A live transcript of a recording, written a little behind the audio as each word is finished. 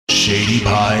Shady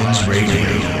Pines Radio.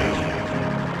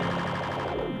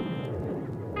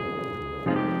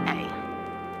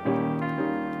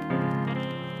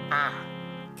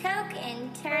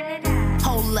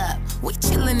 Hold up, we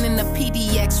chillin' in the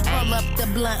PDX. Roll up the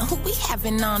blunt. Who we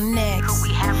having on next?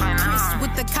 Chris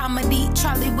with the comedy,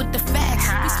 Charlie with the facts.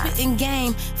 We spittin'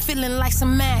 game, feeling like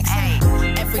some Max.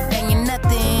 Everything and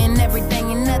nothing,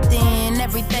 everything and nothing,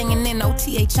 everything and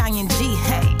N-O-T-H-I-N-G.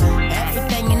 Hey,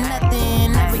 everything and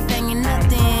nothing, everything and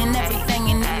nothing,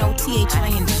 everything and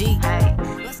N-O-T-H-I-N-G.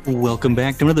 Welcome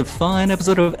back to another fine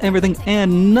episode of Everything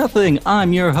and Nothing.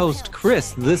 I'm your host,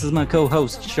 Chris. This is my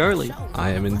co-host, Charlie.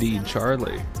 I am indeed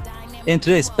Charlie. And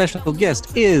today's special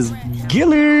guest is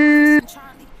Gilly.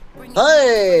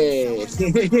 Hey!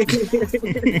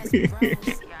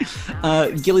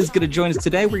 Gilly's going to join us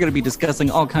today. We're going to be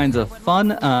discussing all kinds of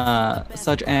fun,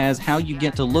 such as how you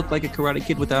get to look like a Karate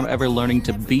Kid without ever learning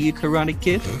to be a Karate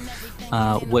Kid,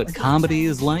 what comedy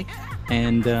is like,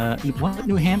 and what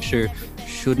New Hampshire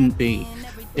shouldn't be.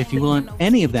 If you want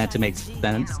any of that to make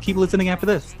sense, keep listening after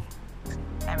this.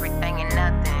 Everything and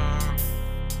nothing.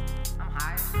 I'm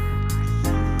high.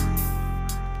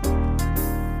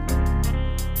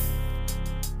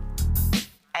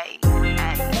 Hey,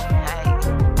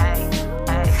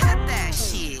 cut that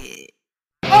shit.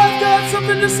 I've got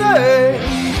something to say,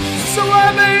 so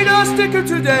I made a sticker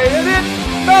today, and it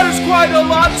matters quite a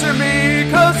lot to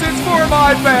me, cause it's for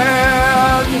my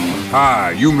band.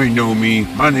 Hi, you may know me.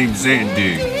 My name's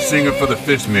Zandig, singer for the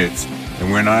Fist Mitts.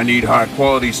 And when I need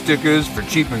high-quality stickers for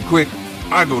cheap and quick,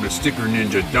 I go to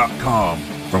StickerNinja.com.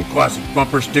 From classic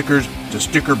bumper stickers to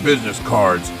sticker business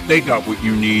cards, they got what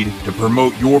you need to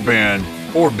promote your band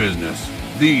or business.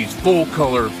 These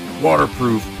full-color,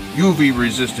 waterproof,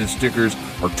 UV-resistant stickers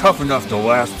are tough enough to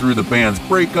last through the band's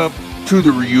breakup to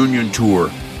the reunion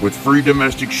tour. With free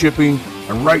domestic shipping,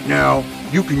 and right now,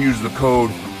 you can use the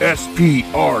code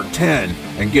SPR10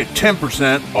 and get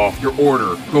 10% off your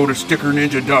order. Go to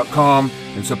StickerNinja.com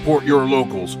and support your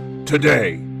locals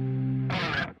today.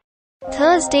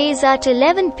 Thursdays at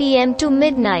 11 p.m. to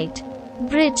midnight.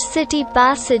 Bridge City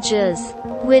Passages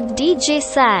with DJ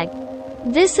Sag.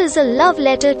 This is a love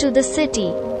letter to the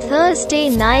city. Thursday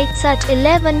nights at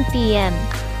 11 p.m.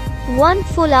 1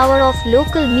 full hour of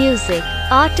local music,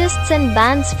 artists and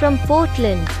bands from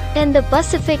Portland and the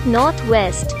Pacific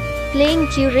Northwest, playing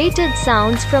curated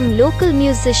sounds from local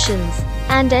musicians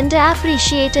and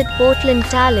underappreciated Portland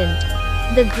talent.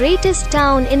 The greatest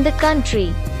town in the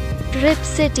country. Rip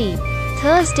City.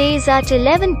 Thursdays at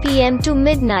 11 p.m. to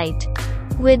midnight.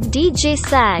 With DJ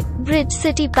Sag, Bridge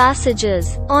City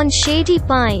Passages, on Shady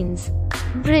Pines.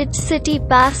 Bridge City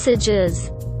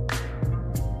Passages.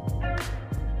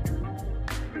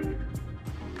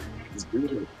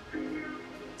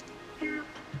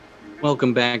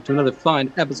 Welcome back to another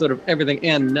fine episode of Everything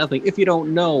and Nothing. If you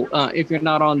don't know, if you're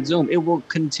not on Zoom, it will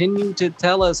continue to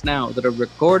tell us now that a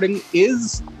recording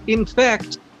is, in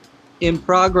fact, in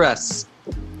progress.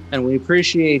 And we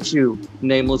appreciate you,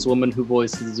 nameless woman who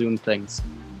voices Zoom things.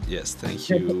 Yes, thank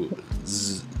you,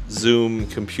 Zoom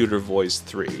Computer Voice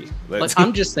 3. Like,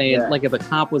 I'm just saying, like, if a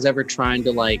cop was ever trying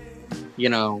to,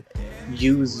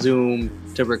 use Zoom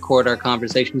to record our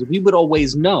conversations, we would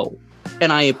always know.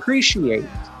 And I appreciate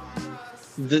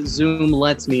that Zoom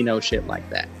lets me know shit like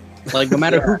that. Like, no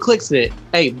matter who clicks it,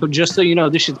 hey, but just so you know,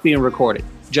 this shit's being recorded.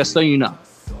 Just so you know.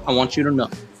 I want you to know.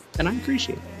 And I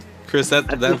appreciate it. Chris, that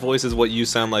voice is what you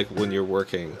sound like when you're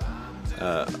working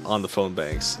on the phone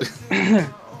banks.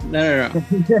 No.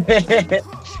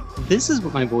 This is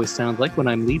what my voice sounds like when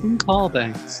I'm leaving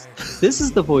callbacks. This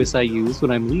is the voice I use when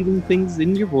I'm leaving things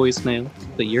in your voicemail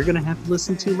that you're going to have to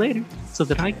listen to later so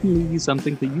that I can leave you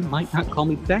something that you might not call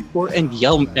me back for and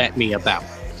yell at me about.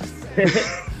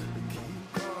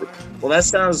 Well, that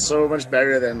sounds so much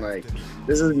better than,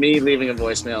 this is me leaving a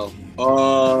voicemail.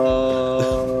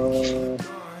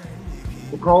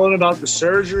 We're calling about the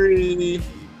surgery.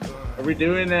 Are we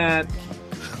doing that?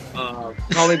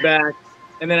 Call me back.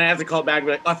 And then I have to call back and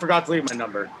be like, I forgot to leave my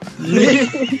number.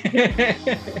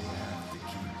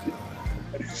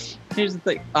 Here's the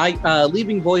thing.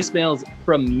 Leaving voicemails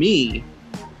from me,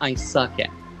 I suck at.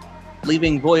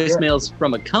 Leaving voicemails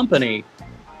from a company,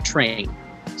 train.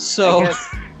 So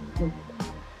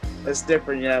it's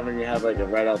different, when you have a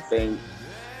write-out thing.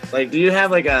 Do you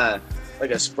have a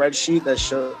spreadsheet that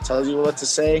tells you what to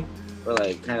say? Or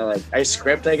I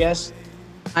script, I guess?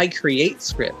 I create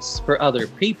scripts for other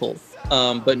people,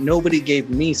 but nobody gave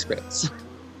me scripts.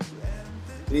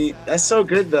 That's so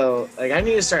good, though. I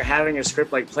need to start having a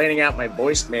script, planning out my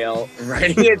voicemail and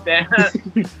writing it down.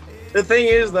 The thing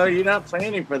is, though, you're not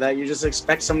planning for that. You just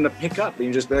expect someone to pick up, and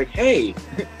you just be like, hey,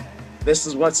 this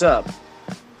is what's up.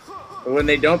 But when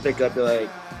they don't pick up, you're like,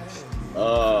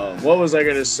 what was I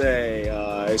gonna say?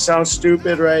 I sound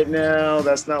stupid right now.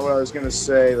 That's not what I was gonna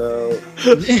say though.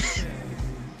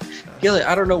 Gilly,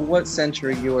 I don't know what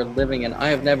century you are living in. I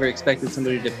have never expected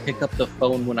somebody to pick up the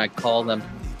phone when I call them.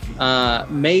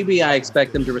 Maybe I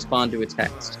expect them to respond to a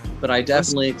text, but I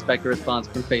definitely expect a response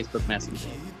from Facebook Messenger.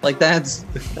 Like that's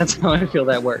how I feel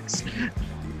that works.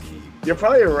 You're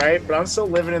probably right, but I'm still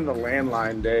living in the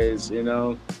landline days, you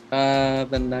know? The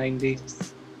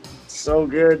 90s. So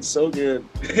good, so good.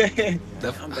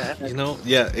 You know,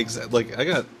 yeah, exactly. Like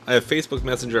I have Facebook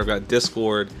Messenger, I've got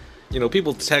Discord. You know,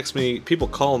 people text me, people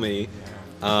call me,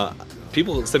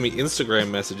 people send me Instagram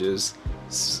messages,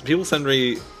 people send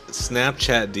me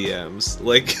Snapchat DMs.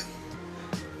 Like,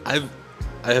 I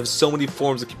have so many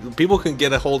forms of people can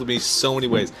get a hold of me so many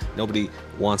ways. Nobody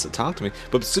wants to talk to me,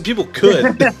 but so people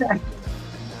could.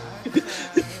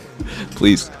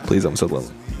 Please, I'm so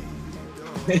lonely.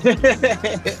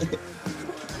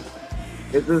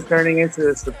 This is turning into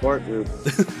a support group.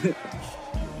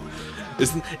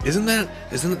 Isn't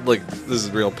it like this is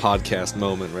a real podcast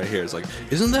moment right here? It's like,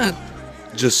 isn't that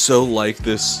just so like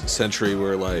this century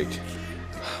where like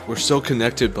we're so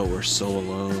connected but we're so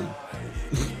alone?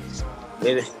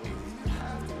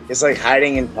 It's like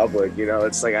hiding in public, you know.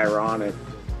 It's like ironic.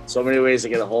 So many ways to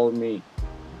get a hold of me,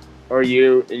 or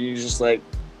you, and you're just like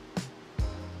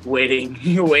waiting.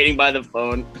 You're waiting by the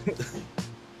phone.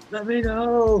 Let me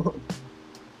know.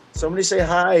 Somebody say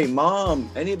hi, mom.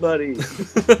 Anybody.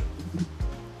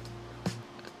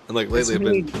 And like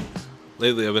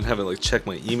lately I've been having to like check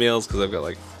my emails because I've got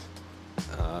like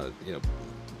you know,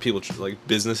 people like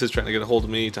businesses trying to get a hold of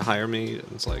me to hire me,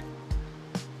 and it's like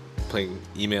playing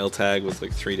email tag with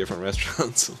like 3 different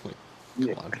restaurants. I'm like,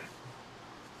 come on.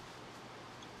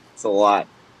 It's a lot.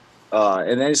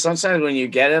 And then sometimes when you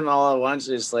get them all at once,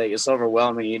 it's like it's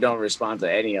overwhelming. You don't respond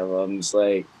to any of them. It's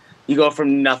like you go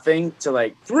from nothing to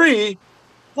like 3.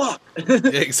 Fuck. Yeah,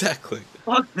 exactly.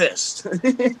 Fuck this.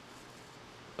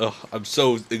 Oh, I'm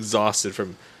so exhausted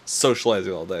from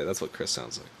socializing all day. That's what Chris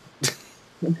sounds like.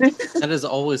 That is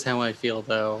always how I feel,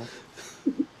 though.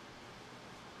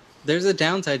 There's a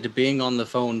downside to being on the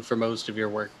phone for most of your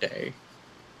workday.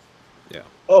 Yeah.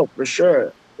 Oh, for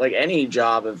sure. Like any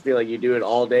job, I feel like you do it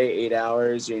all day, 8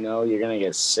 hours, you know, you're going to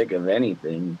get sick of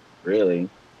anything, really.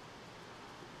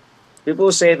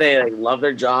 People say they like love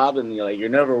their job and you're like, you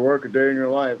never work a day in your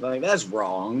life. I'm like, that's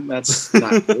wrong. That's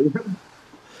not true.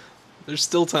 There's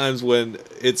still times when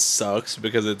it sucks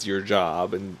because it's your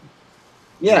job, and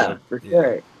yeah, for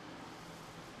sure.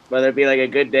 Whether it be like a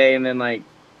good day and then like,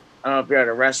 I don't know if you're at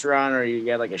a restaurant or you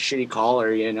get like a shitty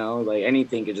caller, you know, like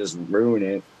anything could just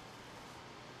ruin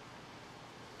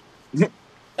it.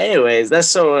 Anyways, that's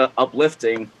so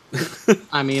uplifting.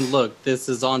 I mean, look, this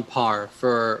is on par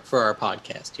for our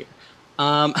podcast here.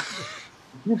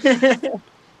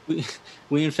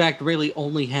 We in fact really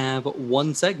only have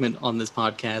one segment on this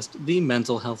podcast, the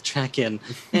mental health check-in,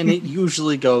 and it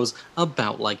usually goes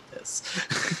about like this.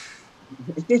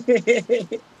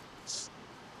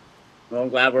 Well, I'm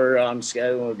glad we're on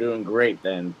schedule. We're doing great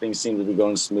then. Things seem to be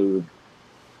going smooth.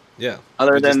 Yeah.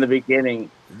 Other than the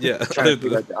beginning. Yeah. Trying to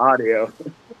figure out the audio.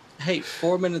 Hey,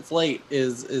 4 minutes late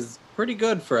is pretty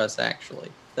good for us, actually.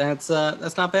 That's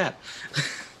not bad.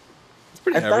 It's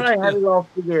pretty I thought average. I had it all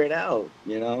figured out,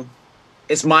 you know?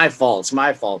 It's my fault. It's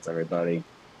my fault, everybody.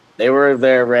 They were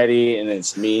there ready, and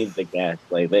it's me, the guest.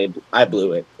 Like I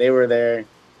blew it. They were there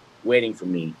waiting for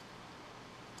me.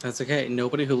 That's okay.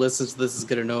 Nobody who listens to this is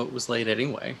gonna know it was late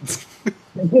anyway.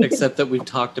 Except that we've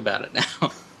talked about it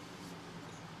now.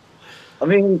 I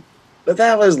mean, but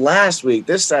that was last week.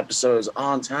 This episode is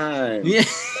on time. Yeah.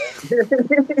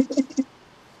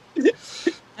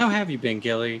 How have you been,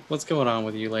 Gilly? What's going on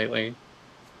with you lately?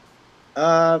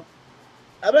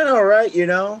 I've been all right, you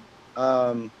know.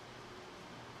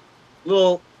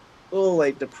 Little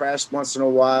like depressed once in a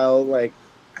while. Like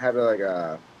had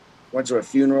went to a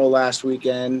funeral last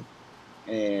weekend,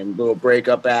 and little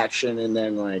breakup action, and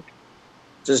then like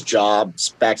just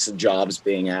back to jobs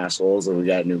being assholes. And we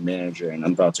got a new manager, and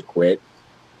I'm about to quit.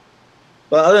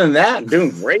 But other than that, I'm doing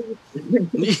great.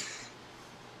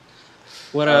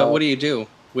 What do you do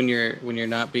when you're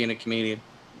not being a comedian?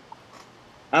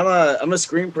 I'm a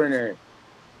screen printer.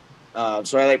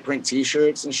 So I like print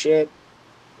T-shirts and shit,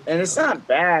 and it's not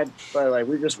bad. But like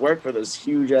we just work for this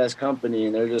huge ass company,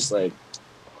 and they're just like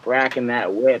cracking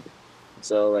that whip.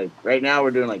 So like right now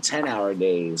we're doing like 10-hour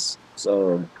days,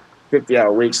 so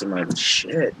 50-hour weeks. I'm like,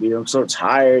 shit, dude, I'm so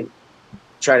tired.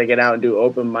 Try to get out and do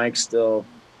open mics still.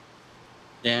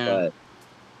 Yeah, but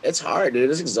it's hard, dude.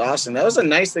 It's exhausting. That was the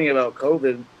nice thing about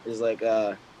COVID is like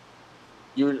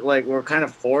you like were kind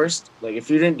of forced. Like if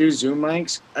you didn't do Zoom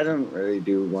mics, I didn't really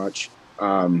do much.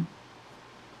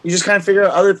 You just kind of figure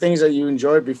out other things that you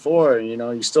enjoyed before. You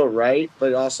know, you still write,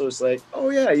 but also it's like, oh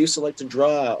yeah, I used to like to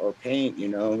draw or paint. You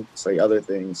know, it's like other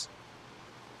things.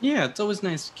 Yeah, it's always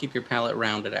nice to keep your palette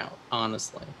rounded out,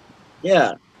 honestly.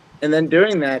 Yeah, and then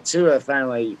doing that too, I find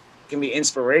like can be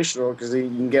inspirational because you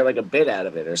can get like a bit out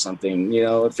of it or something. You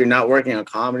know, if you're not working on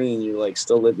comedy and you like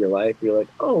still live your life, you're like,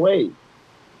 oh wait,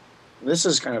 this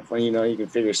is kind of fun. You know, you can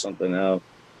figure something out.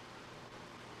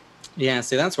 Yeah,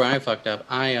 see, that's where I fucked up.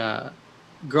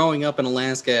 Growing up in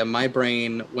Alaska, my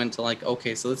brain went to like,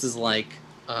 okay, so this is like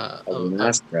a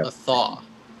thaw.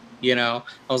 You know,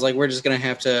 I was like, we're just gonna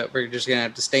have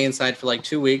to stay inside for like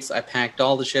 2 weeks. I packed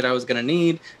all the shit I was gonna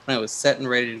need, and I was set and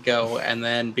ready to go. And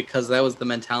then because that was the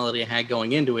mentality I had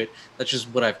going into it, that's just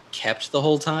what I've kept the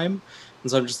whole time. And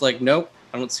so I'm just like, nope,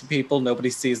 I don't see people. Nobody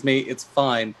sees me. It's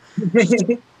fine.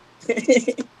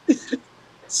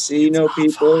 See no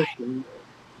people.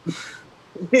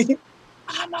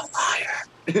 I'm a liar.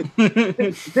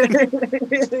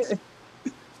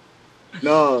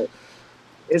 No.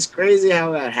 It's crazy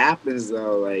how that happens,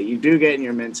 though. Like, you do get in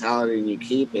your mentality and you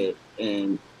keep it,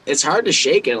 and it's hard to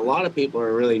shake it. A lot of people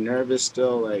are really nervous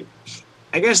still. Like,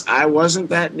 I guess I wasn't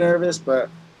that nervous, but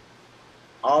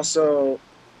also,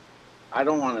 I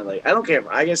don't want to, like, I don't care if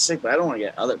I get sick, but I don't want to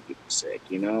get other people sick,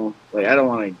 you know? Like, I don't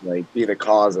want to, like, be the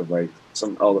cause of, like,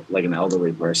 like an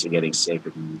elderly person getting sick.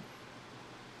 And,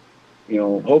 you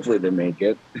know, hopefully they make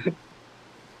it.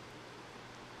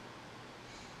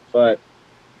 But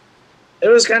it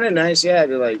was kind of nice, yeah,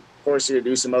 to like force you to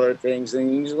do some other things,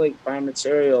 and you just like find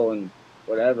material and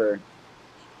whatever.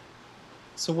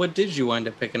 So, what did you wind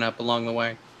up picking up along the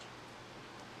way?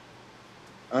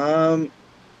 I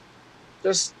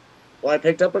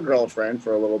picked up a girlfriend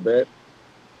for a little bit.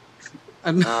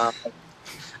 I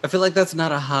feel like that's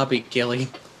not a hobby, Gilly.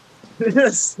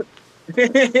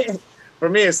 For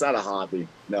me, it's not a hobby.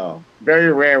 No,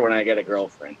 very rare when I get a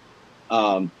girlfriend.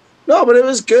 No, but it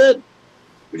was good.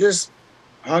 We just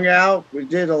hung out. We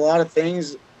did a lot of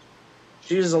things.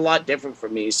 She was a lot different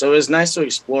from me, so it was nice to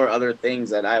explore other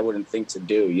things that I wouldn't think to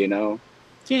do, you know?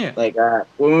 Yeah. Like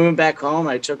when we went back home,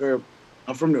 I took her.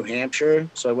 I'm from New Hampshire,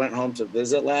 so I went home to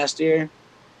visit last year,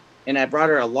 and I brought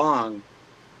her along,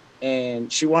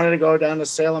 and she wanted to go down to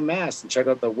Salem, Mass, and check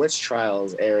out the witch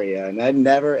trials area, and I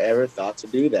never ever thought to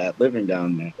do that living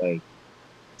down there. Like,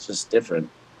 it's just different.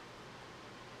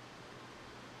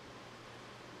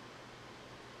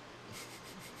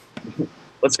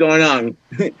 What's going on?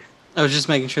 I was just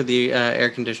making sure the air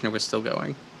conditioner was still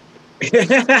going.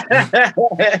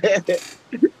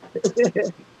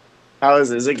 How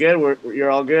is it? Is it good? You're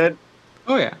all good?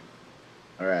 Oh, yeah.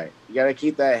 All right. You got to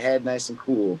keep that head nice and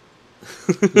cool.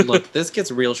 Look, this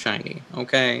gets real shiny,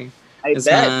 okay? It's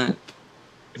bet.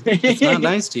 It's not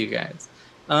nice to you guys.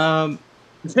 I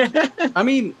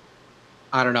mean,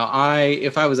 I don't know.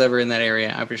 If I was ever in that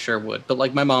area, I for sure would. But,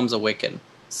 like, my mom's a Wiccan,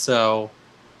 so...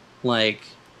 like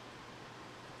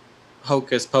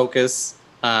Hocus Pocus.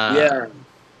 Yeah.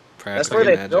 That's where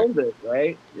they filmed it,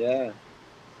 right? Yeah.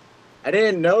 I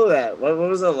didn't know that. What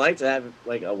was it like to have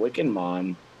like a Wiccan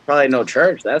mom? Probably no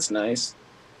church. That's nice.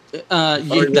 Yeah,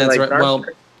 that's right. Well,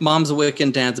 mom's a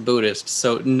Wiccan, dad's a Buddhist,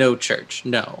 so no church.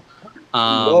 No.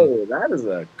 Whoa, that is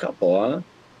a couple, huh?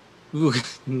 Ooh,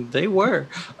 they were.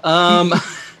 Oh.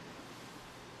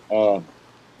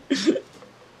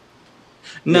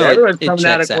 No, everyone's coming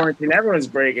out of quarantine. Everyone's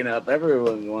breaking up.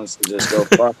 Everyone wants to just go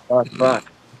fuck.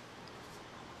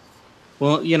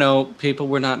 Well, you know, people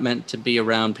were not meant to be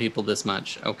around people this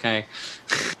much, okay?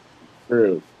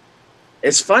 True.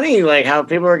 It's funny, like, how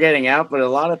people are getting out, but a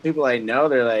lot of people I know,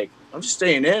 they're like, I'm just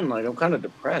staying in. Like, I'm kind of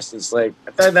depressed. It's like,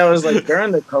 I thought that was, like,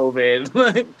 during the COVID.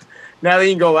 Like, now that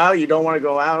you can go out, you don't want to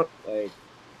go out. Like,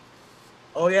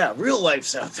 oh, yeah, real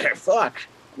life's out there. Fuck.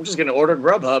 I'm just going to order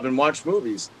Grubhub and watch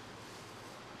movies.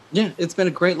 Yeah, it's been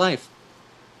a great life.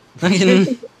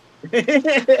 The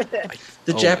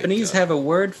Japanese have a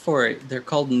word for it. They're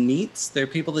called neets. They're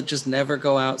people that just never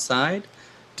go outside.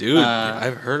 Dude,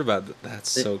 I've heard about that. That's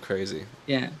so crazy.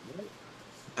 Yeah.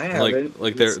 I haven't.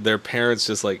 Like their parents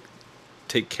just like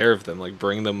take care of them, like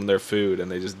bring them their food, and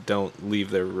they just don't leave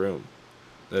their room.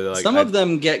 Like, some of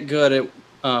them get good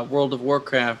at World of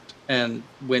Warcraft and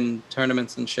win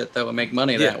tournaments and shit that would make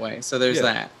money that way. So there's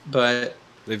that. But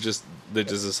they just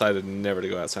decided never to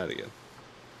go outside again,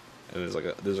 and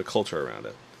there's a culture around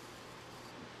it.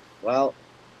 Well,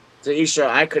 to each show,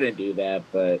 I couldn't do that,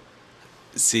 but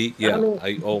see,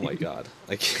 oh my god,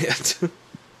 I can't.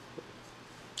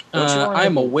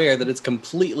 I'm aware that it's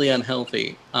completely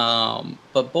unhealthy,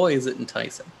 but boy, is it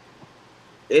enticing.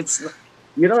 It's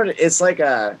You know, it's like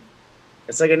a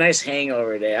nice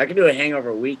hangover day. I could do a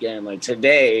hangover weekend. Like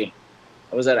today,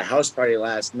 I was at a house party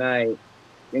last night.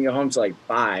 Didn't get home till like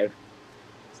 5.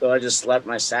 So I just slept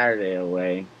my Saturday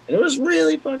away. And it was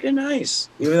really fucking nice.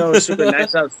 Even though it was super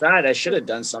nice outside, I should have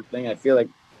done something. I feel like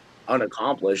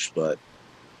unaccomplished, but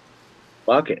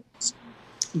fuck it.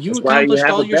 You accomplished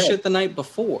all your shit the night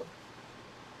before.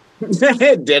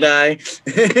 Did I?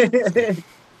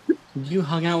 You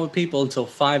hung out with people until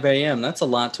 5 a.m. That's a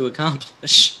lot to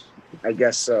accomplish. I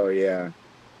guess so, yeah.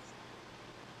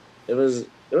 It was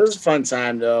a fun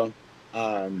time though.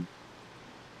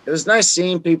 It was nice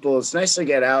seeing people. It's nice to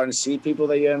get out and see people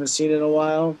that you haven't seen in a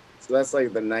while. So that's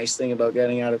like the nice thing about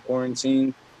getting out of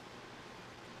quarantine.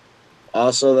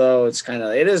 Also, though,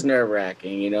 it is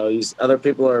nerve-wracking, you know. These other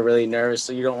people are really nervous,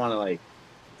 so you don't want to, like...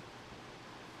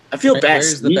 I feel bad.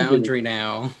 Where's the boundary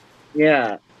now?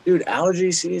 Yeah. Dude,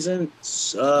 allergy season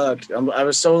sucked. I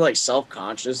was so, like,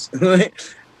 self-conscious.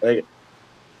 Like,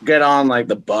 get on, like,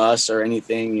 the bus or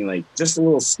anything, you like, just a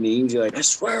little sneeze, you're like, I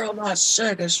swear I'm not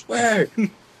sick, I swear.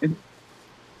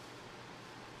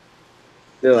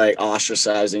 They're, like,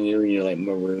 ostracizing you, and you're, like,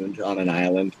 marooned on an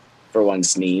island for one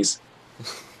sneeze.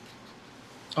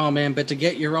 Oh man, but to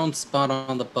get your own spot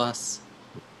on the bus.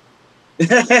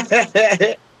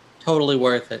 Totally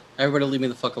worth it. Everybody leave me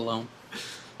the fuck alone.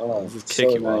 Oh, just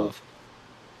kick you off.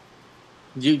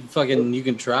 You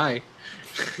can try.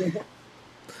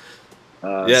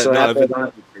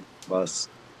 Bus.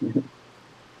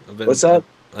 What's up?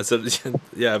 I said,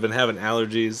 yeah, I've been having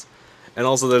allergies. And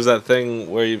also there's that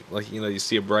thing where you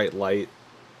see a bright light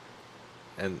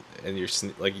and you're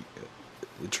like,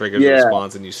 it triggers a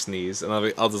response and you sneeze, and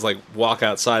I'll just like walk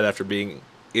outside after being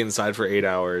inside for 8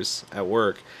 hours at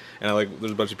work, and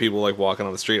there's a bunch of people like walking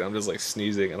on the street. I'm just like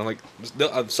sneezing, and I'm like, no,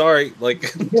 I'm sorry,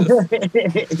 like.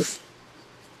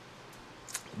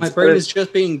 My brain is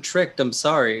just being tricked. I'm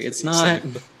sorry, it's not.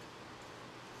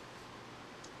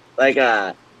 Like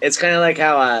it's kind of like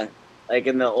how like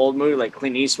in the old movie like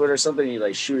Clint Eastwood or something, you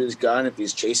like shoot his gun if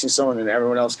he's chasing someone and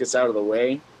everyone else gets out of the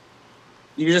way.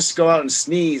 You just go out and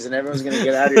sneeze, and everyone's going to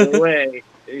get out of your way.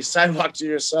 You sidewalk to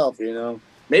yourself, you know.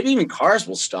 Maybe even cars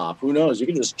will stop. Who knows? You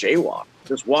can just jaywalk.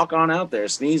 Just walk on out there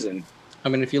sneezing. I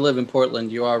mean, if you live in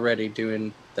Portland, you're already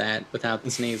doing that without the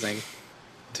sneezing.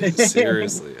 Dude,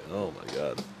 seriously. Oh, my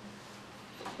God.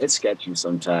 It's sketchy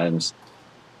sometimes.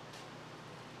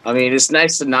 I mean, it's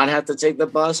nice to not have to take the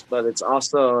bus, but it's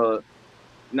also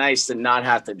nice to not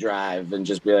have to drive and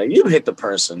just be like, you hit the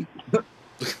person.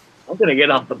 I'm going to get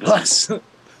off the bus.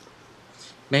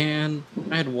 Man,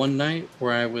 I had one night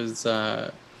where I was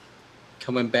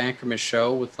coming back from a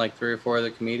show with like 3 or 4 other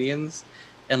comedians,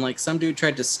 and like some dude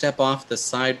tried to step off the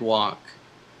sidewalk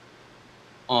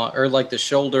or like the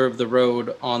shoulder of the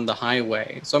road on the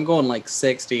highway. So I'm going like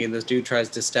 60, and this dude tries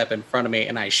to step in front of me,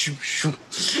 and I shoot.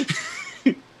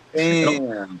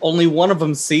 Damn. Only one of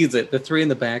them sees it. The 3 in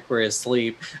the back were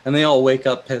asleep, and they all wake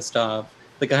up pissed off.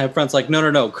 The guy in front's like,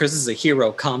 no, Chris is a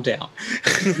hero. Calm down.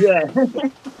 Yeah.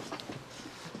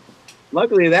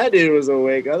 Luckily, that dude was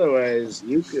awake. Otherwise,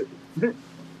 you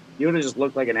would have just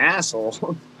looked like an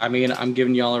asshole. I mean, I'm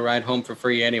giving y'all a ride home for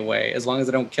free anyway. As long as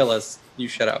they don't kill us, you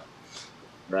shut up.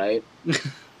 Right?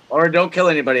 Or don't kill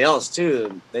anybody else,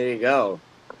 too. There you go.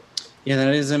 Yeah,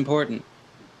 that is important.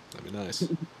 That'd be nice.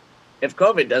 If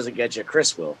COVID doesn't get you,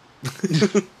 Chris will.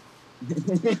 Well,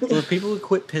 if people would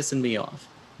quit pissing me off,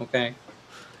 okay?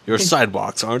 Your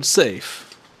sidewalks aren't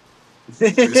safe.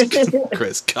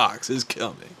 Chris Cox is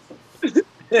coming.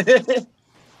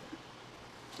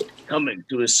 Coming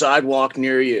to a sidewalk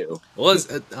near you. Was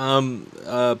Pete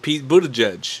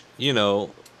Buttigieg,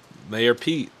 Mayor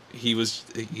Pete.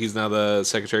 He's now the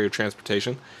Secretary of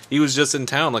Transportation. He was just in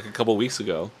town like a couple weeks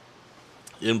ago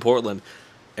in Portland,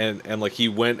 and like he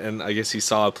went and I guess he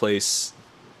saw a place.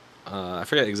 I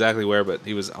forget exactly where, but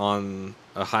he was on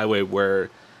a highway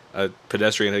where a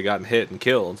pedestrian had gotten hit and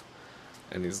killed,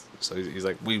 and he's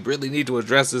like, we really need to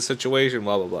address this situation.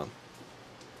 Blah blah blah.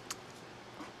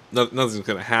 Nothing's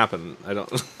gonna happen. I don't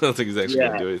think he's actually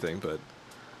gonna do anything, but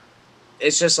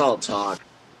it's just all talk.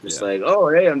 Just like, oh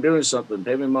hey, I'm doing something.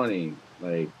 Pay me money.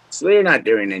 Like, so they're not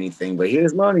doing anything, but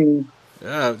here's money.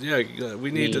 Yeah.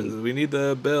 We need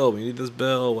the bill. We need this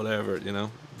bill. Whatever.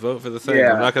 Vote for the thing.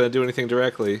 I'm not gonna do anything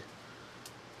directly.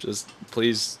 Just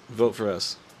please vote for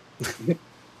us.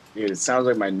 Dude, it sounds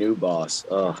like my new boss.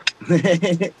 Ugh.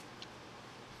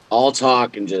 All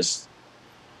talk and just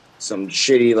some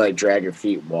shitty, like, drag your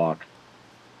feet walk.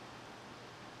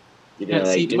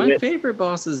 My favorite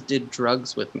bosses did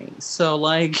drugs with me. So,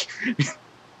 like...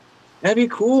 That'd be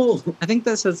cool. I think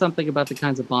that says something about the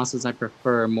kinds of bosses I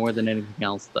prefer more than anything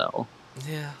else, though.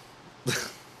 Yeah.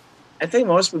 I think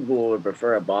most people would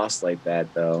prefer a boss like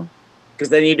that, though. Because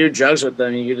then you do drugs with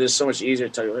them, you just so much easier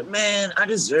to tell you, like, man, I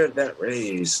deserve that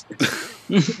raise.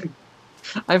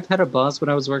 I've had a boss when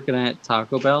I was working at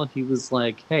Taco Bell. He was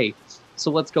like, hey, so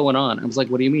what's going on? I was like,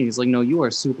 what do you mean? He's like, no, you are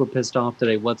super pissed off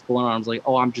today. What's going on? I was like,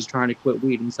 oh, I'm just trying to quit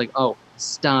weed. And he's like, oh,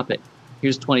 stop it.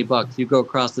 Here's $20. You go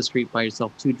across the street, buy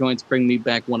yourself 2 joints, bring me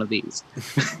back one of these.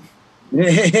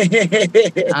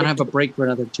 I don't have a break for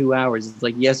another 2 hours. It's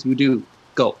like, yes, you do.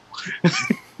 Go.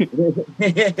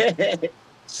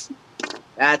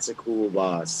 That's a cool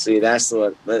boss. See, that's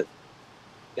the one.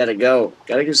 Gotta go.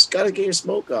 Gotta get your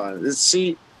smoke on.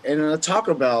 See, in a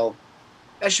Taco Bell,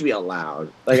 that should be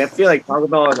allowed. Like, I feel like Taco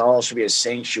Bell and all should be a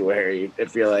sanctuary.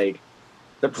 If you're like,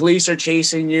 the police are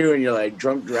chasing you and you're like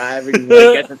drunk driving,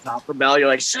 you like, get to Taco Bell, you're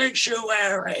like,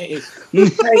 sanctuary.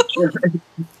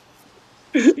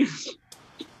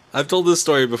 I've told this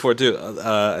story before too,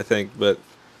 I think, but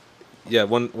yeah,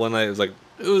 one night it was like,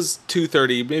 it was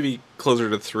 2:30, maybe closer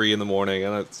to 3 in the morning,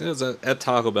 and it was at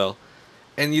Taco Bell.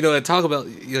 And you know, at Taco Bell,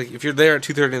 like, if you're there at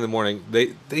 2:30 in the morning,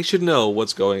 they should know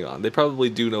what's going on. They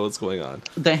probably do know what's going on.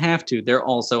 They have to. They're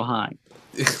also high.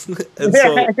 And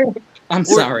so, I'm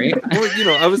sorry. Or you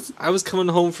know, I was coming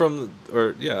home from,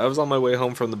 I was on my way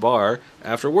home from the bar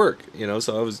after work. You know,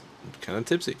 so I was kind of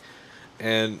tipsy,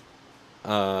 and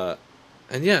yeah,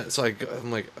 so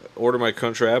I'm like, order my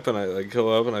Crunchwrap, and I like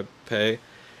go up and I pay,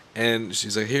 and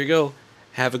she's like, here you go.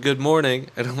 Have a good morning.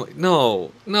 And I'm like,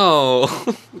 no.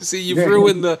 See, you've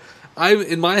ruined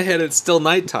in my head, it's still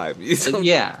nighttime.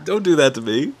 Don't do that to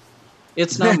me.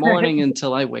 It's not morning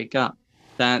until I wake up.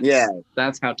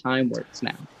 That's how time works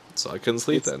now. So I couldn't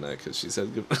sleep that night because she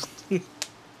said good.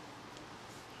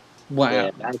 Wow.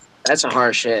 Yeah, that's a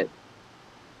harsh hit.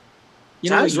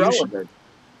 Time's relevant.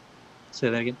 Say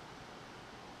that again.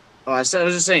 Oh, I was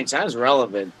just saying, time's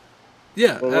relevant.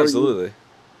 Yeah, absolutely.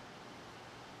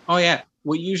 Oh, yeah.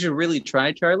 What you should really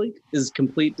try, Charlie, is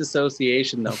complete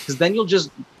dissociation, though, because then you'll just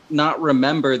not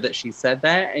remember that she said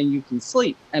that, and you can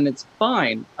sleep, and it's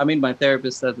fine. I mean, my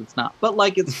therapist says it's not, but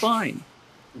like, it's fine.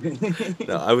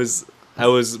 No, I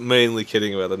was mainly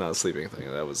kidding about the not sleeping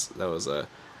thing. That was a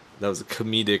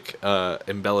comedic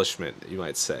embellishment, you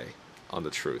might say, on the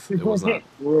truth. It was not a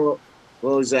little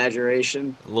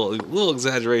exaggeration. A little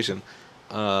exaggeration.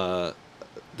 I'm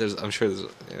sure there's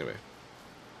anyway.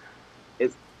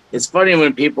 It's funny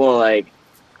when people like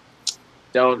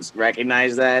don't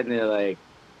recognize that and they're like,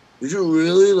 "Did you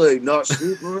really like not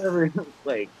sleep or whatever?"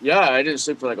 Like, yeah, I didn't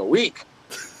sleep for like a week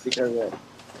because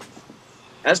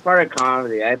that's part of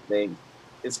comedy. I think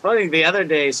it's funny. The other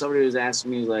day, somebody was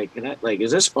asking me like, "Can I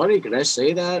is this funny? Can I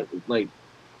say that?" Like,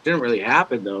 didn't really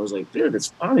happen though. I was like, "Dude,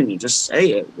 it's funny. Just say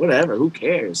it. Whatever. Who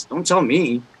cares? Don't tell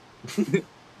me."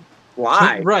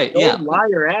 Lie. Right? Don't lie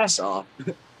your ass off.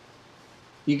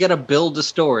 You got to build a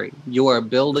story. You are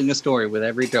building a story with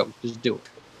every joke. Just do it.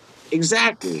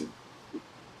 Exactly.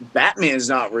 Batman's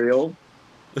not real.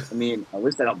 I mean, at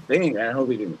least I don't think. I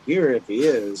hope he didn't hear it if he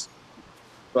is.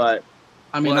 But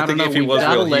I mean, I think if he was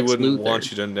real, he wouldn't Luthor. want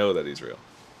you to know that he's real.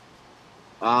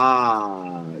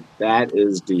 Ah, that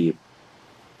is deep.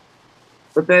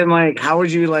 But then, like, how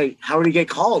would he get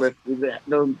called if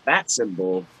the bat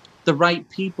symbol? The right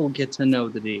people get to know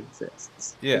that he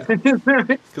exists. Yeah.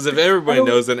 Because if everybody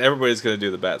knows, then everybody's going to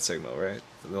do the bat signal, right?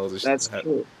 That's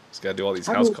true. Just got to do all these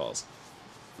house calls.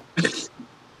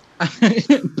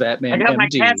 Batman. I got my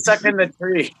MD. cat stuck in the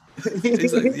tree.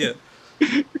 Exactly, yeah.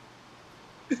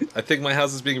 I think my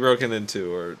house is being broken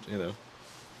into, or, you know.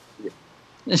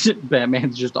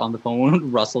 Batman's just on the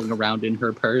phone, rustling around in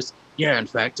her purse. Yeah, in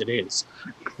fact, it is.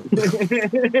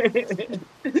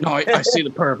 No, I see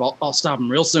the perp. I'll stop him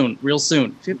real soon. Real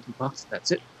soon. $50.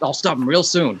 That's it. I'll stop him real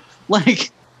soon.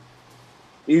 Like,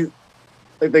 he's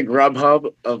like the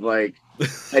Grubhub of like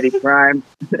petty crime.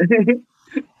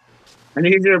 I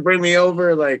need you to bring me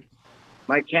over. Like,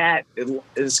 my cat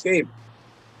escaped.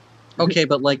 Okay,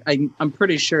 but like, I'm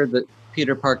pretty sure that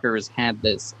Peter Parker has had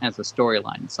this as a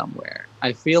storyline somewhere.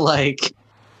 I feel like.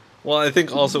 Well, I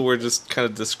think also we're just kind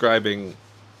of describing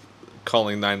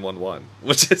calling 911,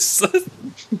 which is.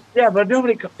 Yeah, but you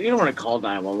don't want to call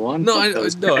 911. No,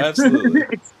 no, absolutely.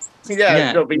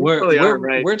 Yeah, no, but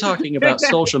we're talking about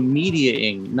social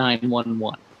mediaing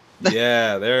 911.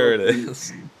 Yeah, there it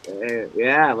is.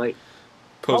 Yeah, like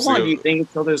how long do you think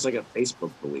until there's like a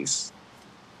Facebook police?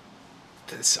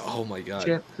 Oh my god,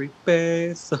 Jeffrey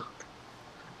Bezos.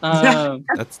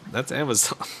 That's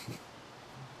Amazon.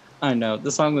 I know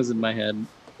the song was in my head.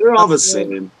 They're all the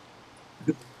same.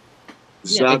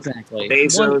 Yeah, exactly.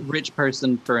 Bezos. One rich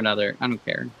person for another. I don't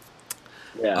care.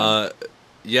 Yeah.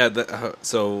 Yeah.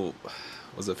 So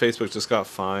was it Facebook just got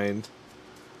fined.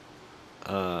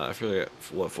 I forget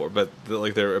what for, but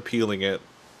they're appealing it.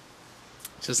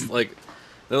 Just like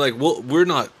they're like, well, we're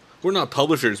not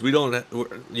publishers. We don't,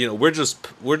 we're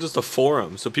just a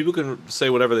forum, so people can say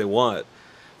whatever they want.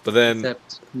 But then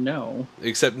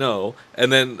except no,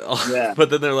 and then but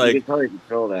then they're like, you can totally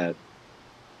control that.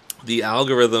 The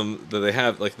algorithm that they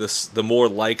have, like this, the more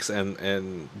likes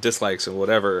and dislikes and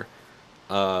whatever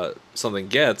something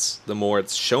gets, the more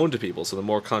it's shown to people. So the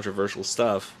more controversial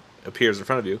stuff appears in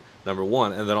front of you, number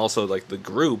one. And then also, like, the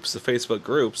groups, the Facebook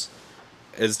groups,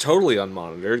 is totally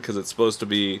unmonitored because it's supposed to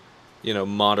be,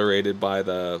 moderated by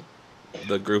the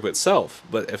group itself.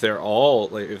 But if they're all,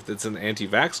 like, if it's an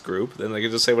anti-vax group, then they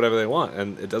can just say whatever they want,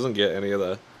 and it doesn't get any of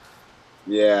the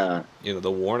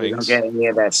the warnings. You don't get any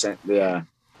of that yeah.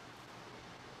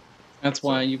 That's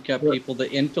why you've got people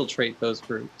that infiltrate those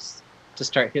groups to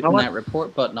start hitting that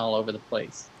report button all over the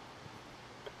place.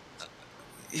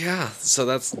 Yeah, so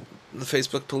that's the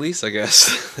Facebook police, I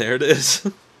guess. There it is.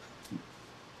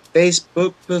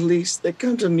 Facebook police, they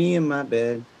come to me in my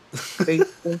bed.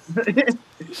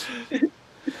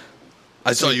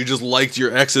 I saw you just liked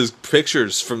your ex's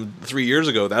pictures from 3 years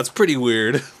ago. That's pretty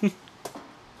weird. Okay,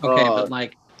 but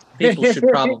like, people should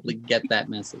probably get that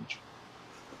message.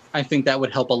 I think that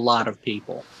would help a lot of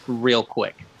people real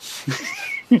quick.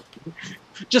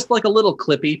 Just like a little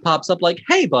clippy pops up like,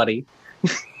 hey, buddy.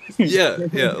 yeah,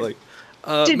 like...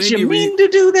 did you mean to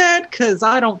do that? Because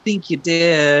I don't think you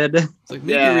did. Like,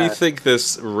 maybe rethink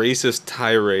this racist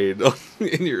tirade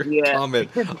in your comment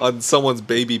on someone's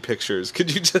baby pictures.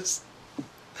 Could you just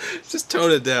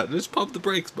tone it down? Just pump the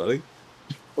brakes, buddy.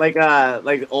 Like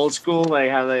old school,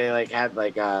 like how they like had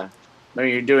like when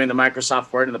you're doing the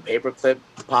Microsoft Word and the paperclip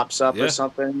pops up or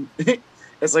something.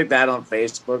 It's like that on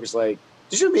Facebook. It's like,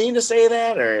 did you mean to say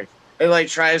that? Or it like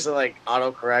tries to like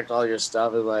autocorrect all your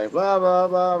stuff. It's like blah blah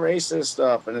blah racist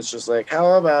stuff, and it's just like,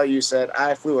 how about you said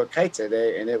I flew a kite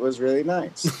today and it was really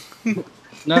nice.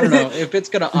 No. If it's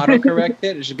gonna autocorrect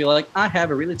it, it should be like, I have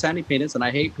a really tiny penis and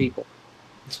I hate people.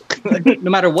 No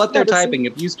matter what they're typing,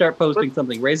 if you start posting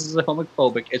something racist or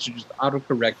homophobic, it should just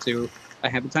autocorrect to, I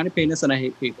have a tiny penis and I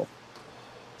hate people.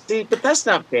 See, but that's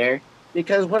not fair,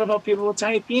 because what about people with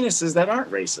tiny penises that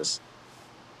aren't racist?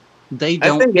 They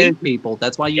don't hate people.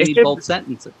 That's why you need both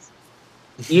sentences.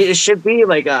 It should be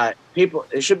like people.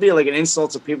 It should be like an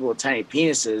insult to people with tiny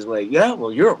penises. Like, yeah,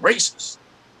 well, you're a racist.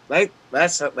 Like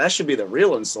that should be the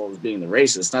real insult, is being the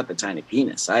racist, not the tiny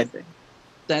penis. I think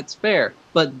that's fair,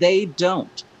 but they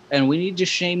don't, and we need to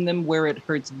shame them where it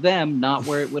hurts them, not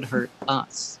where it would hurt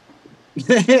us.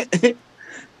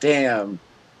 Damn.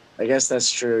 I guess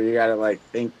that's true. You gotta like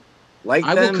think like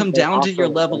I will come down to your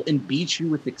level and beat you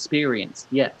with experience.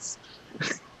 Yes.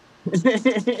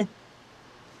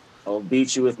 I'll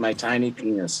beat you with my tiny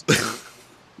penis.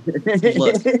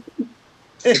 Look,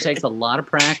 it takes a lot of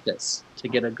practice to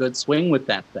get a good swing with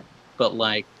that thing. But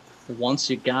like, once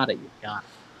you got it, you got it.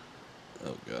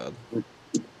 Oh God.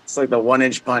 It's like the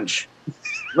 1-inch punch.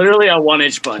 Literally a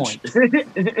 1-inch punch.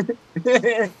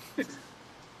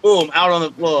 Boom, out on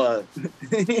the floor.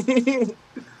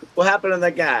 What happened to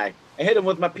that guy? I hit him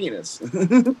with my penis.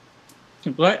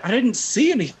 What? I didn't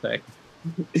see anything.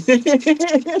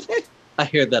 I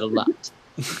hear that a lot.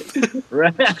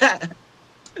 Right.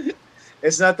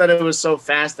 It's not that it was so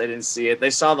fast they didn't see it. They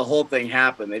saw the whole thing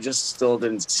happen. They just still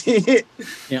didn't see it.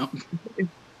 Yeah.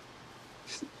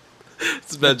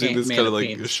 Just imagine this kind of like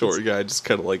a short guy just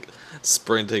kind of like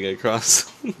sprinting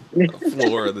across the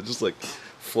floor and then just like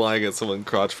flying at someone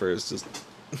crotch first. Just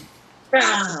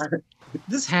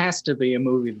this has to be a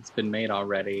movie that's been made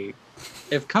already.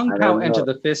 If Kung Pao Enter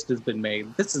the Fist has been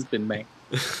made, this has been made.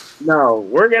 No,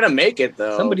 we're gonna make it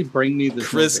though. Somebody bring me this.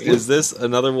 Chris, movie. is this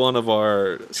another one of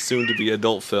our soon-to-be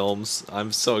adult films?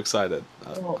 I'm so excited.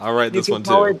 I'll write this one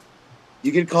too.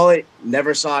 You could call it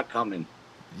 "Never Saw It Coming."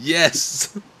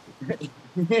 Yes. I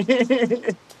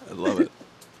love it.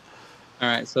 All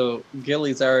right, so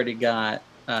Gilly's already got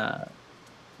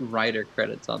writer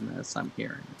credits on this. I'm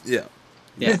hearing. Yeah.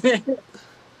 You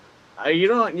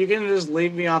can just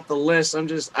leave me off the list.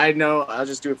 I know. I'll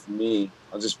just do it for me.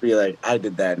 I'll just be like, I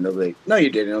did that, and they'll be like, no, you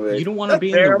didn't. I'll be like, you don't want to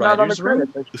be in the writer's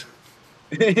room?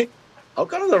 I'll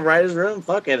go to the writer's room.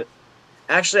 Fuck it.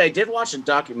 Actually, I did watch a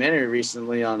documentary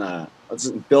recently on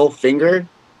Bill Finger,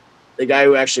 the guy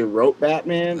who actually wrote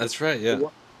Batman. That's right. Yeah.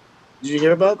 Did you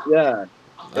hear about? Yeah.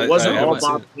 It wasn't all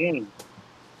Bob Kane.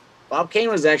 Bob Kane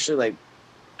was actually like,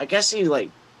 I guess he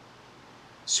like,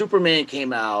 Superman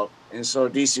came out, and so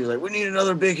DC was like, we need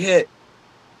another big hit.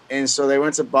 And so they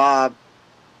went to Bob,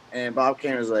 and Bob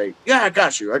Kane was like, yeah, I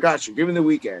got you. Give me the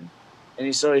weekend.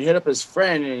 And so he hit up his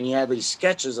friend, and he had these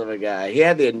sketches of a guy. He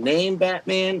had the name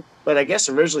Batman, but I guess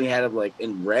originally he had him like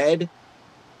in red,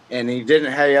 and he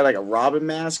had like a Robin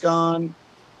mask on,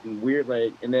 and weird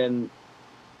and then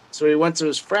so he went to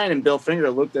his friend, and Bill Finger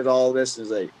looked at all this and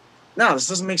was like, "No, this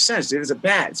doesn't make sense, dude. It's a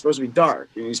bat. It's supposed to be dark,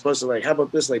 and he's supposed to like, how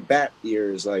about this like bat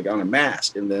ears like on a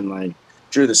mask?" And then like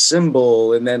drew the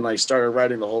symbol, and then like started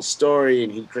writing the whole story,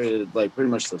 and he created like pretty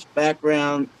much this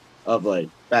background of like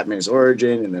Batman's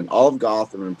origin, and then all of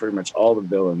Gotham, and pretty much all the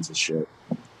villains and shit.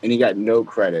 And he got no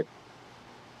credit.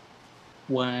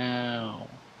 Wow.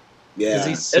 Yeah. Is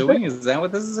he suing? Is that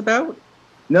what this is about?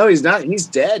 No, he's not. He's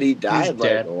dead. He died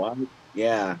dead. a while.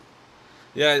 Yeah.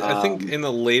 Yeah, I think in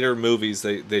the later movies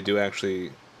they do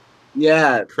actually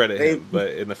credit him,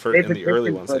 but in the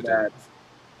early ones they didn't.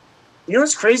 You know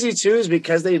what's crazy too is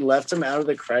because they left him out of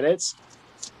the credits,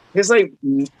 his like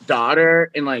daughter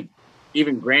and like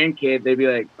even grandkid, they'd be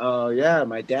like, "Oh yeah,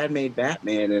 my dad made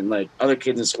Batman," and like other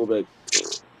kids in school be like,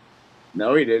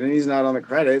 "No, he didn't. He's not on the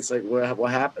credits. Like,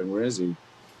 what happened? Where is he?"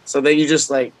 So then you just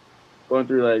like going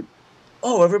through like,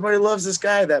 "Oh, everybody loves this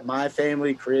guy that my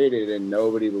family created, and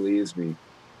nobody believes me."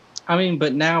 I mean,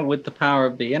 but now with the power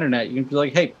of the internet, you can be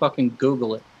like, "Hey, fucking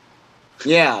Google it."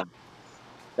 Yeah,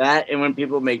 that, and when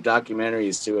people make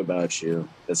documentaries too about you,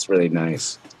 that's really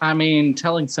nice. I mean,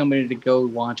 telling somebody to go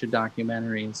watch a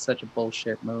documentary is such a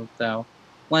bullshit move, though.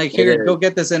 Like, here, go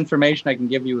get this information I can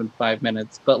give you in 5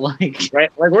 minutes. But like,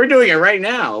 right, like we're doing it right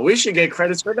now. We should get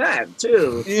credits for that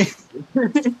too.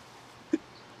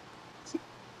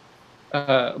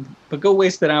 But go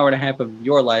waste an hour and a half of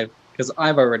your life, because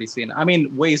I've already seen it. I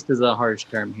mean, waste is a harsh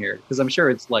term here, because I'm sure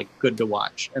it's like good to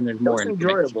watch and there's more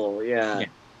enjoyable. Yeah.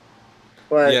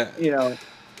 But you know,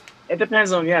 it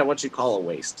depends on what you call a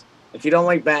waste. If you don't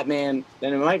like Batman,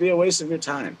 then it might be a waste of your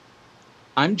time.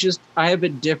 I have a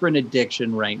different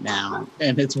addiction right now,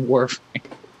 and it's Warframe.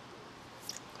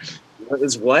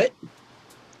 Is what?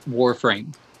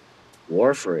 Warframe.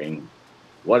 Warframe.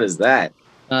 What is that?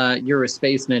 You're a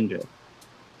space ninja,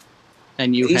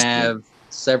 and you have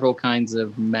several kinds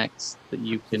of mechs that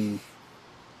you can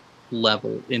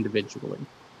level individually.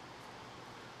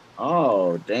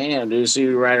 Oh, damn, dude. So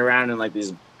you ride around in like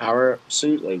these power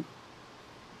suit, like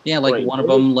one of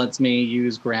them lets me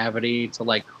use gravity to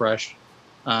like crush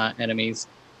enemies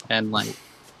and like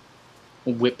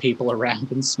whip people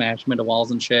around and smash them into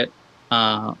walls and shit.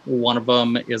 One of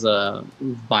them is a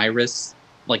virus,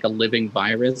 like a living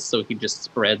virus, so he just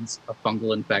spreads a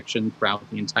fungal infection throughout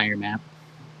the entire map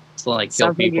to like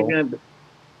kill people.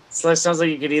 So it sounds like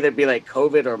you could either be like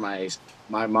COVID or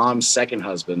my mom's second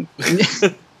husband.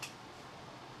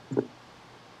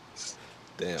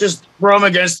 Damn. Just throw him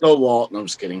against the wall. No, I'm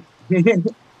just kidding.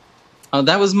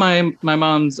 That was my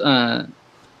mom's.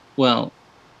 Well,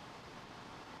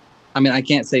 I mean, I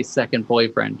can't say second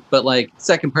boyfriend, but like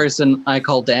second person I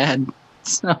call dad.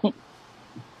 So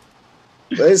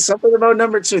there's something about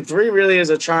number 2. 3 really is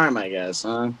a charm, I guess,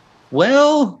 huh?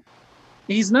 Well,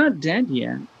 he's not dead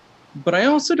yet, but I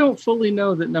also don't fully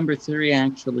know that number 3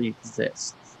 actually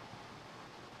exists.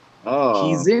 Oh,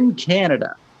 he's in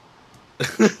Canada.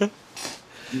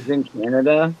 He's in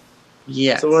Canada?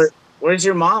 Yes. So where does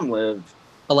your mom live?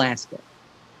 Alaska.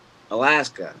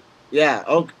 Yeah.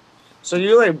 Okay. So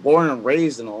you're like born and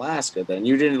raised in Alaska then?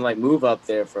 You didn't like move up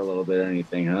there for a little bit or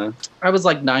anything, huh? I was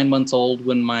like 9 months old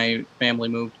when my family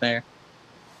moved there.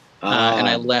 And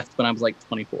I left when I was like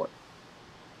 24.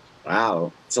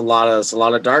 Wow. It's a lot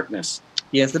of darkness.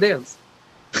 Yes, it is.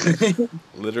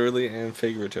 Literally and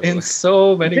figuratively. In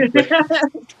so many ways.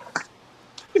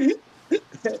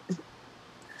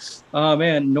 Oh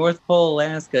man, North Pole,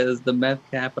 Alaska is the meth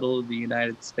capital of the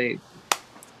United States.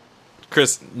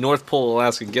 Chris, North Pole,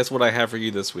 Alaska, guess what I have for you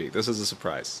this week? This is a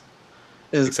surprise.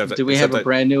 Do we have a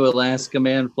brand new Alaska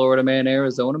man, Florida man,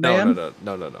 Arizona man?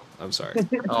 No. I'm sorry.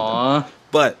 Aw.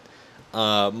 But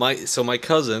my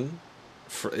cousin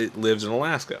lives in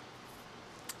Alaska.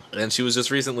 And she was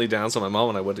just recently down, so my mom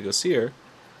and I went to go see her.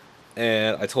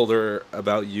 And I told her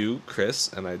about you,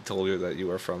 Chris, and I told her that you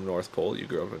are from North Pole. You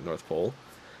grew up at North Pole.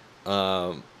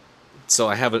 So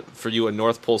I have for you a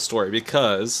North Pole story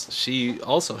because she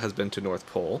also has been to North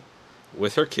Pole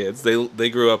with her kids. They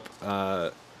grew up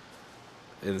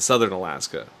in southern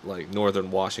Alaska, like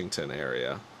northern Washington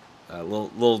area, a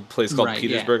little place called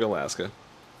Petersburg, Alaska.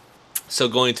 So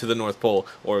going to the North Pole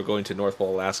or going to North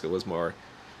Pole, Alaska was more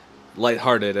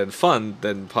lighthearted and fun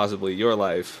than possibly your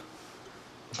life.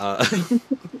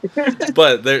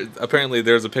 But apparently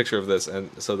there's a picture of this,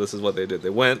 and so this is what they did. They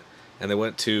went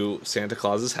to Santa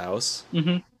Claus's house,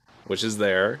 which is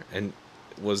there and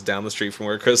was down the street from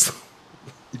where Chris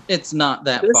It's not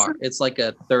that This far. It's like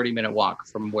a 30-minute walk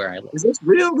from where I live. Is this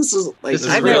real? This is like This is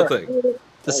I a real never- thing.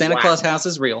 The Oh, Santa wow. Claus house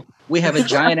is real. We have a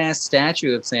giant ass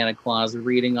statue of Santa Claus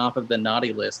reading off of the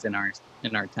naughty list in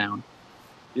our town.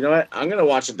 You know what? I'm gonna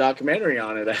watch a documentary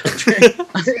on it after.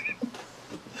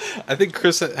 I think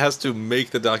Chris has to make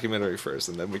the documentary first,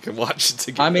 and then we can watch it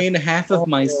together. I mean, half of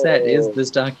my set is this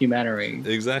documentary.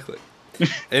 Exactly.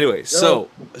 Anyway, so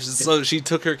she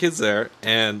took her kids there,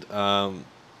 and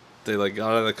they like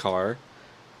got out of the car,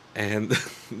 and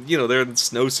you know they're in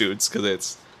snowsuits because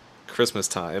it's Christmas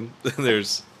time.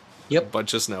 There's a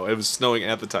bunch of snow. It was snowing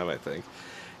at the time, I think,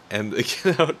 and they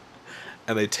get out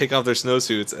and they take off their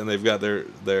snowsuits and they've got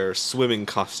their swimming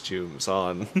costumes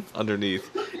on underneath,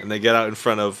 and they get out in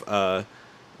front of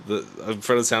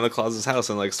Santa Claus's house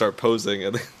and like start posing,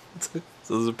 and so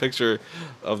there's a picture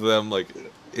of them like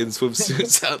in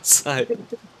swimsuits outside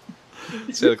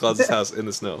Santa Claus's house in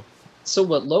the snow. So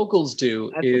what locals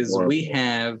do That's is adorable. we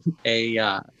have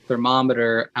a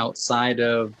thermometer outside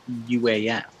of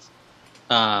UAF,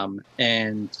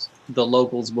 and the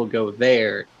locals will go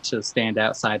there to stand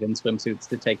outside in swimsuits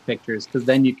to take pictures, because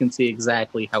then you can see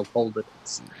exactly how cold it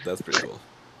is That's pretty cool.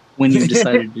 when you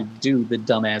decided to do the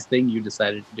dumbass thing you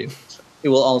decided to do. It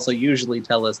will also usually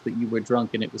tell us that you were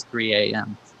drunk and it was 3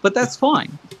 a.m. But that's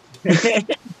fine.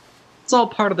 It's all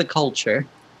part of the culture.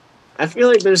 I feel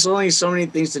like there's only so many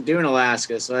things to do in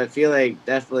Alaska, so I feel like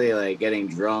definitely like getting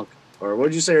drunk, or what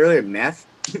did you say earlier, meth?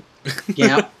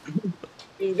 Yeah.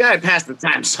 You gotta pass the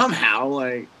time somehow.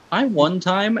 Like, I one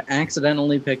time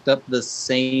accidentally picked up the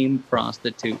same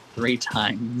prostitute 3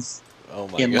 times Oh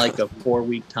my in god! like a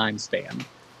 4-week time span.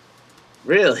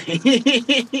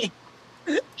 really?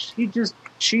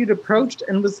 She'd approached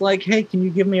and was like, "Hey, can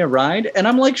you give me a ride?" And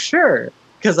I'm like, "Sure,"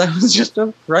 because I was just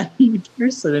a friendly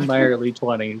person in my early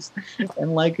 20s,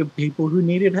 and like people who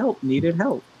needed help.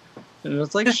 And I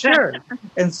was like, "Sure."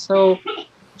 And so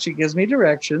she gives me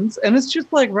directions, and it's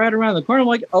just like right around the corner. I'm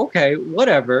like, "Okay,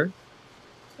 whatever."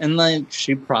 And like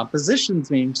she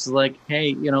propositions me, and she's like, "Hey,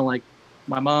 you know, like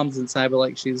my mom's inside, but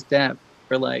like she's deaf.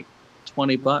 For like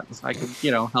 $20, I could,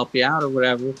 you know, help you out or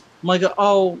whatever." I'm like,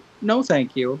 "Oh, no,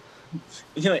 thank you."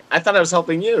 You know, I thought I was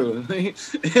helping you. Right?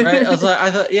 I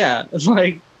thought, yeah. It's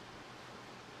like,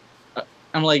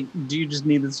 I'm like, "Do you just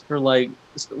need this for like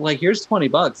here's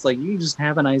 $20. Like, you can just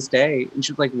have a nice day." And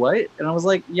she's like, "What?" And I was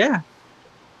like, "Yeah,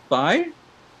 bye."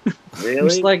 And Really?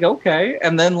 she's like, "Okay."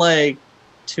 And then like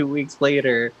 2 weeks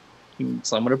later,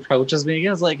 someone approaches me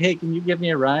again. It's like, "Hey, can you give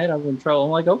me a ride? I'm in trouble."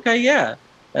 I'm like, "Okay, yeah."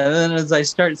 And then as I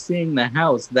start seeing the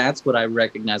house, that's what I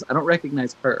recognize. I don't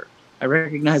recognize her. I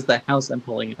recognize the house I'm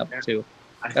pulling up to.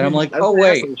 And I'm like, "Oh,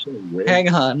 wait,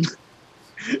 hang on.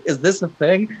 Is this a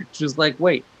thing?" She was like,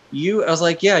 "Wait, you?" I was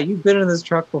like, "Yeah, you've been in this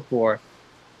truck before.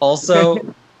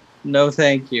 Also, no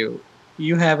thank you.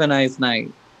 You have a nice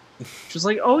night." She was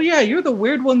like, "Oh yeah, you're the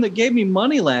weird one that gave me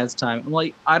money last time." I'm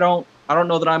like, I don't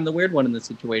know that I'm the weird one in this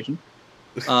situation.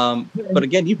 But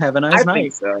again, you have a nice I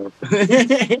night. think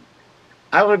so.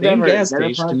 I would Same never gas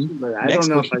identify station, you, but I next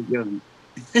don't know week. if I'd give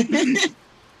them.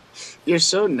 You're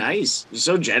so nice. You're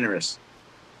so generous.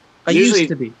 I Usually- used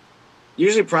to be.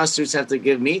 Usually prostitutes have to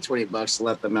give me $20 to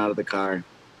let them out of the car.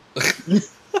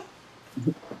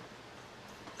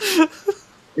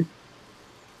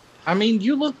 I mean,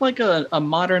 you look like a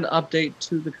modern update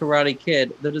to the Karate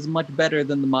Kid that is much better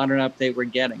than the modern update we're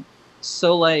getting.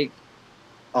 So, like,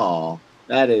 Oh,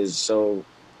 that is so.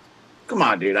 Come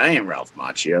on, dude. I am Ralph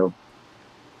Macchio.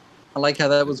 I like how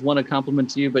that was, one, a compliment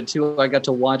to you, but two, I got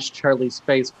to watch Charlie's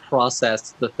face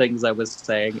process the things I was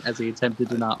saying as he attempted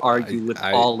to not argue with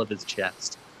all of his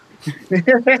chest.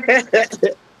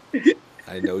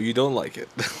 I know you don't like it.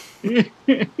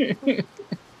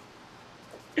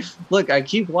 Look, I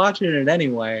keep watching it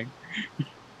anyway.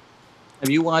 Have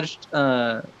you watched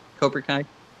Cobra Kai?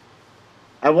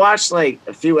 I watched like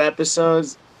a few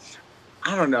episodes.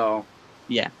 I don't know.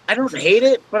 Yeah. I don't hate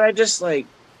it, but I just like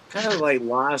kind of like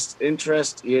lost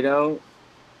interest, you know?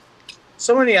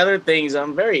 So many other things,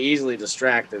 I'm very easily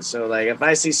distracted. So like if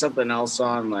I see something else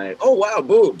on, like, oh wow,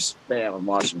 boobs. Bam, I'm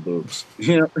watching boobs.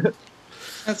 You know?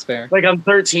 That's fair. Like I'm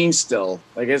 13 still.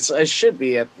 Like I should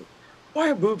be at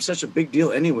why are boobs such a big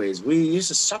deal anyways? We used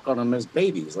to suck on them as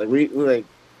babies. Like we like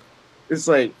it's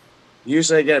like you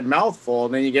usually get a mouthful,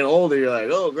 and then you get older, you're like,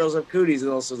 oh, girls have cooties,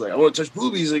 and also it's like, I want to touch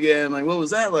boobies again. Like, what was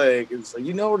that like? It's like,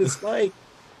 you know what it's like.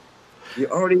 You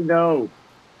already know.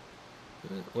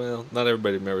 Well, not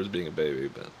everybody remembers being a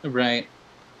baby, but Right.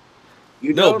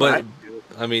 You no, know but do.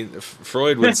 I mean,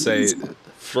 Freud would say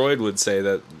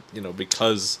that, you know,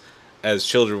 because as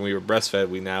children we were breastfed,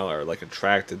 we now are like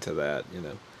attracted to that, you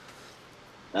know.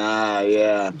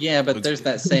 Yeah. Yeah, but there's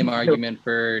that same argument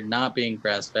for not being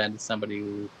breastfed. Somebody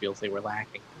who feels they were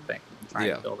lacking something and trying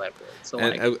to fill that void. So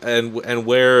and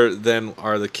where then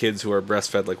are the kids who are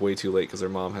breastfed like way too late because their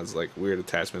mom has like weird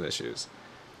attachment issues?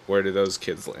 Where do those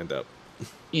kids end up?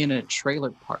 In a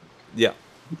trailer park. Yeah,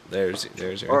 there's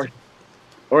your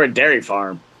or a dairy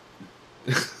farm.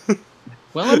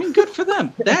 Well, I mean, good for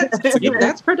them.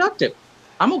 That's productive.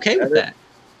 I'm okay with that.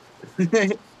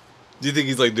 Do you think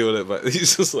he's like doing it? But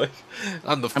he's just like,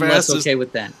 I'm less fastest. Okay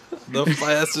with that. The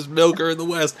fastest milker in the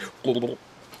West.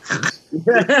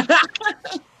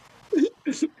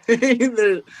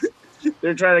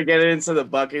 They're trying to get into the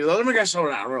bucket. Let me get some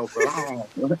of that real quick.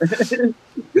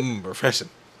 Refreshing.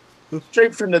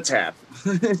 Straight from the tap.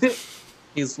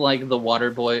 He's like the water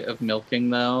boy of milking,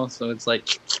 though. So it's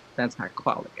like, that's high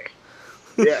quality.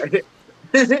 Yeah.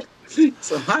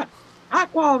 So high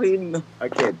quality. I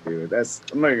can't do it.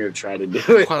 I'm not gonna try to do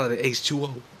it. Quality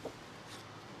H2O.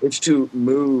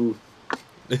 H2Moo.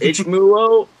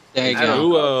 H2O. There you go.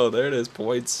 Whoa, there it is.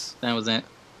 Points. That was it.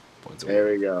 Points.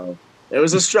 There we go. It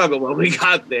was a struggle, but we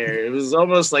got there. It was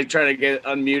almost like trying to get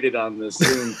unmuted on this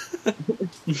Zoom.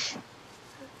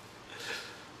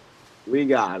 We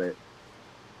got it.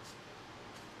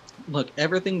 Look,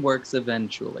 everything works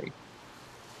eventually.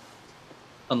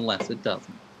 Unless it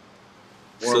doesn't.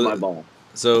 Or my ball.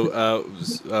 So,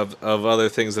 of other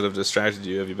things that have distracted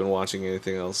you, have you been watching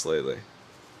anything else lately?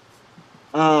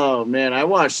 Oh, man, I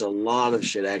watched a lot of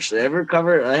shit, actually.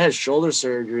 I had shoulder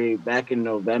surgery back in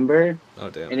November. Oh,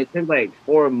 damn. And it took,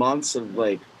 4 months of,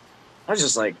 I was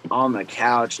just, on the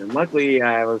couch. And luckily,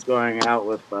 I was going out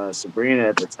with Sabrina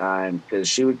at the time because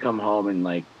she would come home and,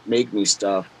 make me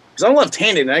stuff. Because I'm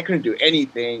left-handed, and I couldn't do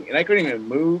anything. And I couldn't even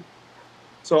move.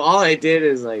 So all I did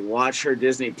is, watch her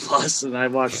Disney Plus, and I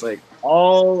watched,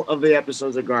 all of the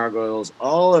episodes of Gargoyles,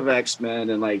 all of X-Men,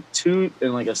 and, a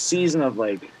season of,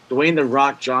 Dwayne The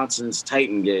Rock Johnson's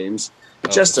Titan games,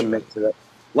 just to mix it up.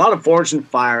 A lot of Forged in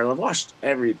Fire. I've watched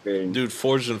everything. Dude,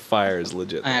 Forged in Fire is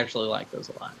legit. I actually like those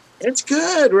a lot. It's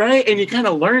good, right? And you kind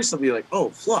of learn something like, oh,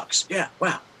 Flux. Yeah,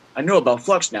 wow. I know about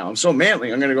Flux now. I'm so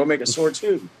manly. I'm going to go make a sword,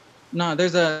 too. No,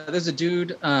 there's a dude,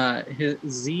 his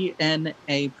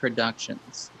ZNA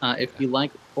Productions. If you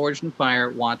like Forged in Fire,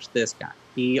 watch this guy.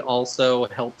 He also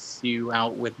helps you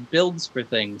out with builds for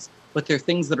things, but they're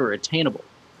things that are attainable.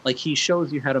 He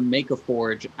shows you how to make a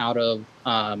forge out of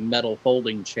a metal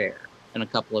folding chair and a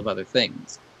couple of other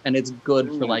things. And it's good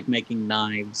for making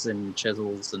knives and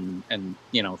chisels and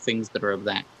things that are of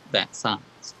that size.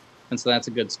 And so that's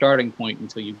a good starting point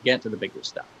until you get to the bigger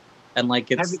stuff. And I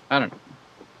don't know.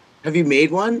 Have you made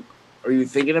one? Are you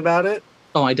thinking about it?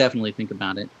 Oh, I definitely think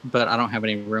about it, but I don't have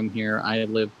any room here. I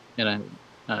live in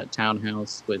a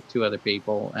townhouse with 2 other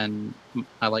people, and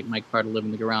I like my car to live in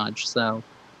the garage, so...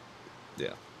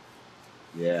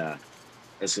 Yeah.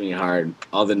 It's going to be hard.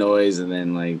 All the noise, and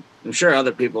then, I'm sure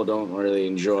other people don't really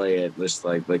enjoy it, just,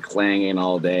 clanging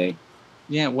all day.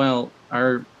 Yeah, well,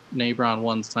 our neighbor on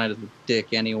one side is a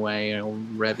dick anyway, and he'll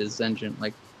rev his engine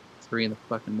 3 in the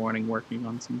fucking morning working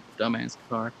on some dumbass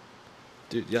car.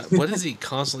 Dude, yeah, what is he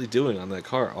constantly doing on that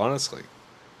car, honestly?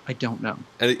 I don't know.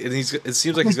 And it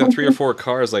seems like he's got 3 or 4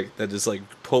 cars that just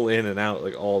pull in and out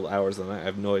all hours of the night. I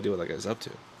have no idea what that guy's up to.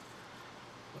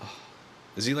 Oh.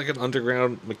 Is he an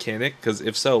underground mechanic? Because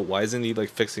if so, why isn't he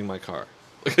fixing my car?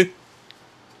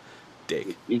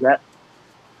 Dick.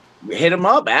 Hit him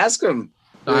up, ask him.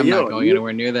 I'm not going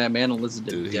anywhere near that man unless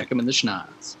to deck him in the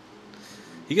schnoz.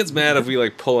 He gets mad if we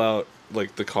pull out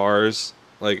the cars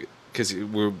because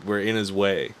we're in his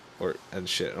way and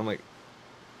shit. I'm like,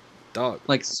 dog.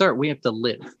 Sir, we have to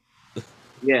live.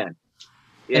 Yeah.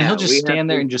 And he'll just stand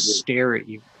there and just stare at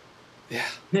you. Yeah.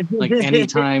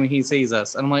 Anytime he sees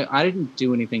us. And I'm like, I didn't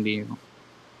do anything to you.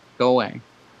 Go away.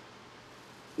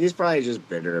 He's probably just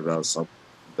bitter about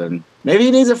something. Maybe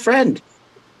he needs a friend.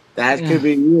 That could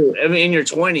be you. I mean, in your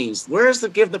 20s. Where's the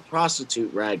give the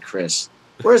prostitute ride, Chris?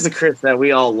 Where's the Chris that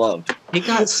we all loved? He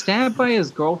got stabbed by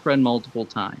his girlfriend multiple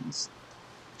times.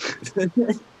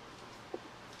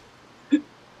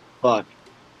 Fuck.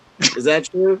 Is that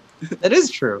true? That is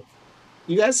true.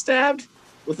 You got stabbed?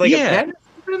 With a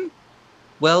pen?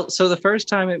 Well, so the first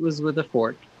time it was with a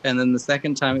fork, and then the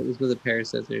second time it was with a pair of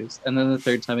scissors, and then the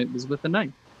third time it was with a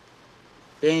knife.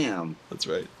 Damn. That's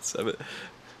right. 7.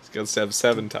 He's got stabbed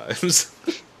 7 times.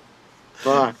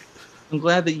 Fuck. I'm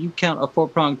glad that you count a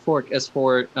 4-pronged fork as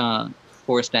 4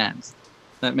 stabs.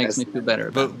 That makes me feel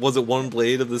better. But was it one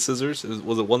blade of the scissors?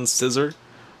 Was it one scissor?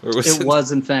 Or was it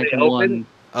was, in fact, one.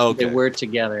 Oh, okay. They were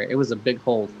together. It was a big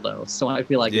hole, though, so I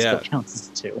feel like it still counts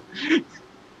as 2.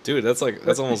 Dude, that's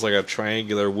almost like a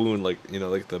triangular wound, like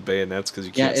like the bayonets, because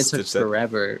you can't it took stitch that.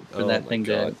 forever for that thing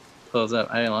to close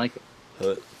up. I didn't like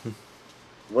it.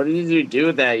 What do you do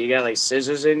with that? You got like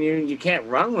scissors in you. You can't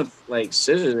run with like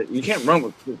scissors. You can't run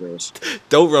with scissors.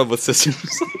 Don't run with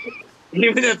scissors.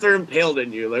 Even if they're impaled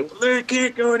in you, like they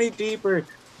can't go any deeper.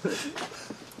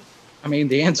 I mean,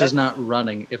 the answer's not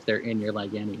running if they're in your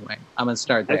leg anyway. I'm gonna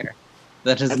start there.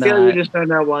 That is I not. feel like you just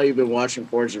found out while you've been watching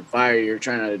Forged in Fire. You're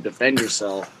trying to defend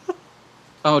yourself.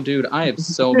 Oh, dude, I have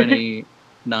so many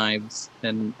knives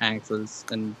and axes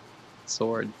and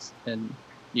swords, and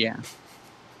yeah,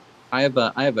 I have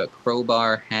a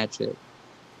crowbar hatchet,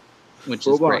 which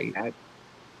is great.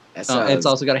 It's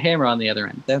also got a hammer on the other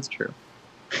end. That's true.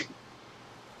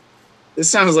 This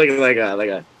sounds like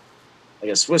a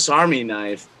Swiss Army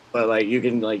knife, but like you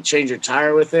can like change your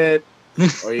tire with it,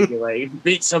 or you can like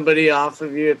beat somebody off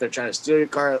of you if they're trying to steal your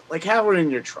car. Like have one in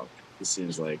your trunk. It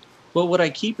seems like. Well, what I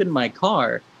keep in my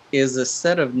car is a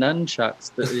set of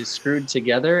nunchucks that is screwed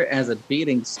together as a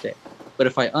beating stick. But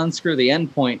if I unscrew the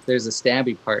end point, there's a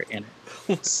stabby part in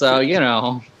it. So,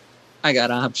 I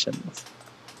got options.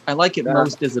 I like it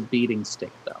most as a beating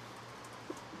stick,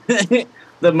 though.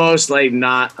 The most, like,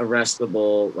 not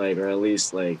arrestable, like, or at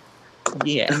least, like...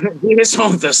 Yeah. You just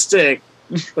hold the stick,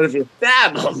 but if you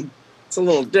stab them, it's a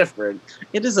little different.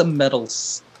 It is a metal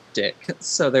stick,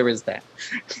 so there is that.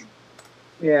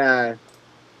 Yeah.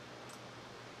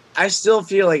 I still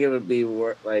feel like it would be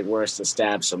worse to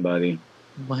stab somebody.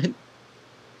 What?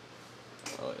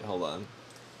 Oh, wait, hold on.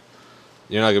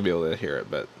 You're not gonna be able to hear it,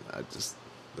 but this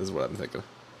is what I'm thinking.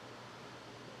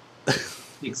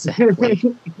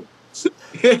 Exactly.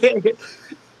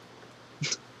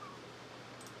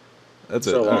 That's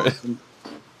So, it. All right.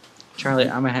 Charlie,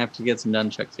 I'm gonna have to get some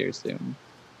nunchucks here soon.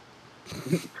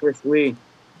 Chris Lee,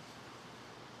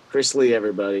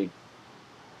 everybody.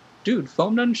 Dude,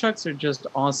 foam nunchucks are just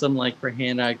awesome, like for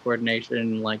hand-eye coordination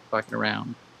and like fucking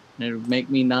around. And it would make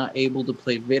me not able to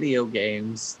play video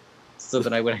games, so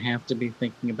that I would have to be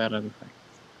thinking about other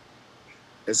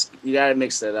things. You gotta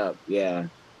mix that up, yeah.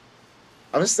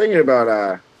 I was thinking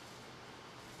about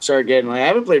start getting I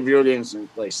haven't played video games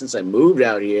since I moved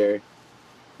out here,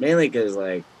 mainly because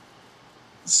like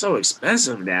it's so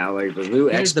expensive now. Like the new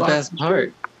Here's Xbox. the best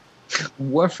part: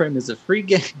 Warframe is a free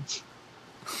game.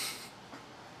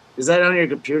 Is that on your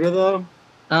computer though?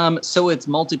 So it's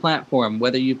multi-platform,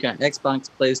 whether you've got Xbox,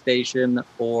 PlayStation,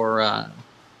 or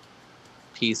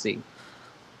PC.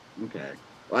 Okay.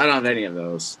 Well, I don't have any of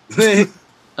those.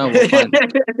 Oh, well, fine.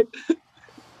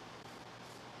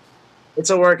 It's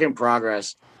a work in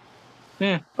progress.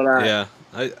 Yeah. But, Yeah.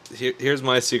 Here's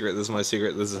my secret. This is my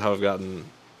secret. This is how I've gotten.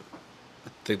 I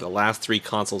think the last 3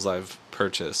 consoles I've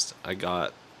purchased, I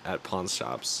got at pawn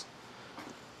shops.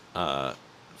 At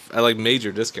like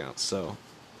major discounts. So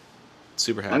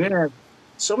super happy. I'm gonna have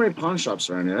so many pawn shops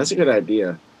around here. That's a good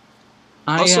idea.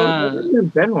 Also, there's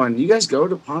been one. You guys go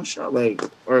to pawn shop,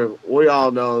 or we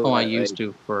all know? I used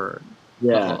to for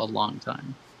a long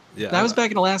time. Yeah. That was back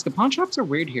in Alaska. Pawn shops are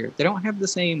weird here. They don't have the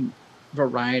same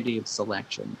variety of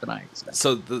selection that I expect.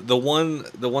 So the one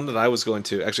that I was going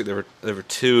to, actually there were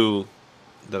 2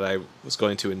 that I was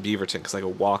going to in Beaverton because I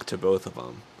could walk to both of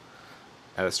them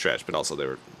at a stretch, but also they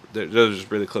were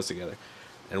just really close together.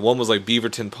 And one was like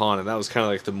Beaverton Pawn, and that was kind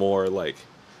of like the more like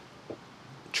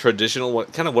traditional,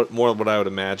 what I would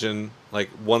imagine. Like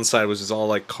one side was just all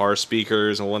like car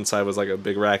speakers, and one side was like a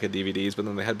big rack of DVDs. But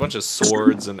then they had a bunch of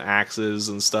swords and axes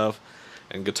and stuff,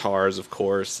 and guitars, of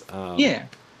course. Yeah.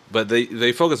 But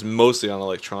they focused mostly on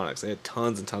electronics. They had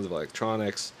tons and tons of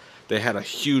electronics. They had a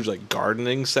huge like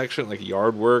gardening section, like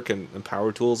yard work and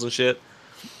power tools and shit.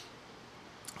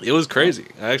 It was crazy.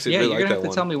 I actually really liked that one. You're gonna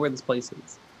have to tell me where this place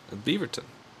is. Beaverton.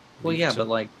 Well, yeah, but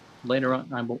like later on,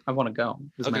 I want to go.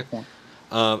 Is my point.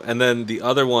 And then the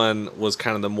other one was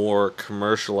kind of the more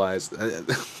commercialized. And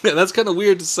that's kind of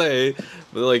weird to say,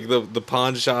 but like the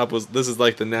pawn shop this is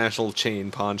like the national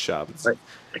chain pawn shop. It's like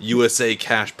USA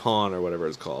Cash Pawn or whatever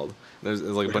it's called. There's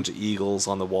like a bunch of eagles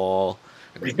on the wall.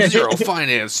 Zero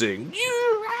financing.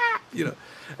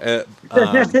 But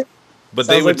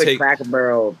they would take the Cracker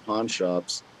Barrel of pawn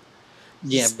shops.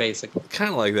 Yeah, basically.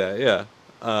 Kind of like that, yeah.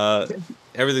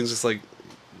 Everything's just like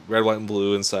red, white, and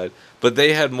blue inside. But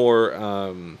they had more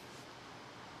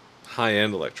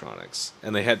high-end electronics,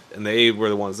 and they were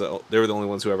the only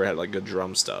ones who ever had like good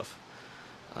drum stuff.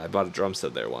 I bought a drum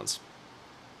set there once,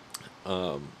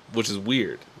 which is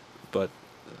weird, but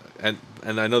and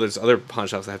I know there's other pawn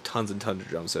shops that have tons and tons of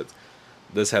drum sets.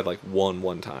 This had like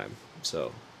one time,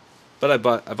 so. But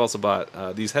I've also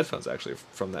bought these headphones actually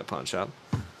Mm-hmm. from that pawn shop.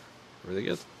 Really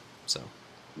good. So.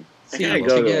 See,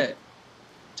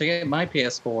 to get my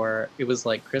PS4, it was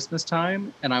like Christmas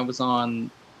time, and I was on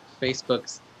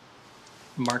Facebook's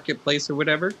marketplace or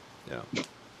whatever. Yeah.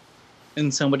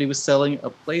 And somebody was selling a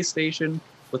PlayStation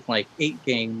with like 8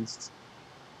 games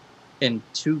and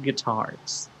 2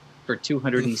 guitars for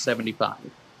 $275.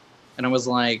 And I was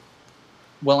like,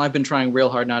 well, I've been trying real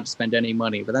hard not to spend any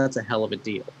money, but that's a hell of a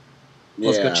deal.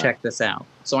 Let's go check this out.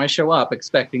 So I show up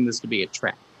expecting this to be a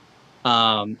trap.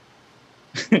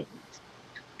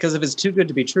 Because if it's too good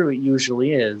to be true, it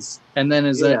usually is. And then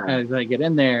as I get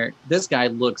in there, this guy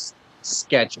looks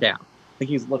sketched out. I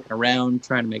think he's looking around,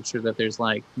 trying to make sure that there's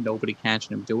like nobody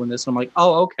catching him doing this. And I'm like,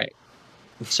 oh, okay.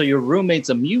 So your roommate's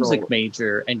a music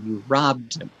major and you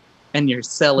robbed him and you're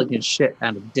selling his shit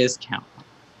at a discount.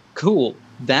 Cool.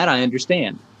 That I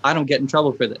understand. I don't get in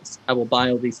trouble for this. I will buy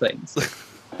all these things.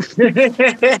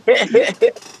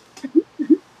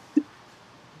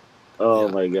 Oh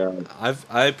my god!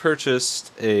 I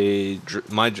purchased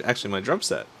my drum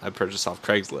set. I purchased off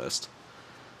Craigslist,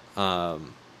 and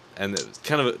it was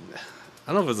kind of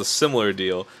I don't know if it was a similar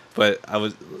deal, but I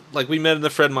was like, we met in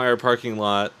the Fred Meyer parking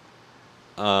lot,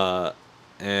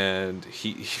 and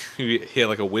he had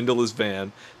like a windowless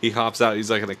van. He hops out. He's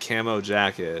like in a camo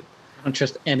jacket. I don't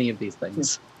trust any of these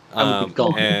things. I would be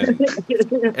gone. And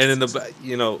in the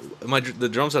the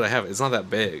drum set I have, it's not that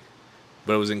big,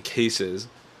 but it was in cases.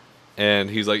 And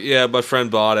he's like, yeah, my friend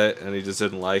bought it, and he just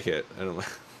didn't like it. And I'm like,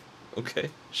 okay,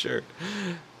 sure.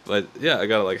 But yeah, I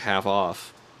got it like half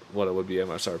off what it would be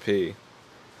MSRP.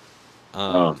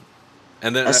 And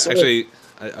then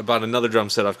I bought another drum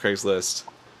set off Craigslist,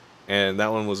 and that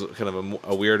one was kind of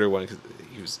a weirder one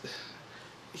because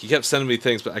he kept sending me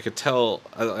things, but I could tell.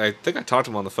 I think I talked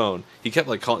to him on the phone. He kept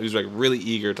like calling. He was like really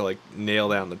eager to like nail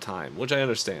down the time, which I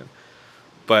understand.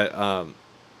 But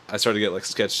I started to get like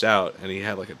sketched out, and he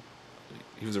had like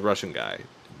he was a Russian guy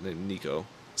named Nico.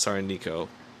 Sorry, Nico.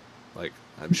 Like,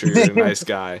 I'm sure you're a nice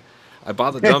guy. I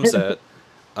bought the drum set,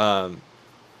 but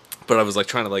I was like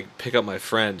trying to like pick up my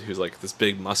friend who's like this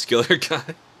big muscular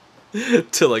guy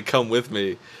to like come with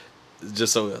me,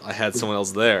 just so I had someone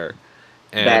else there.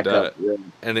 And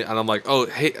and I'm like, oh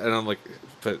hey, and I'm like,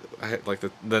 but I had like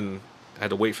then I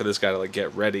had to wait for this guy to like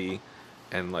get ready,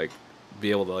 and like be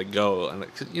able to like go, and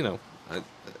like, you know,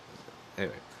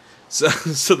 anyway.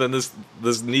 So then this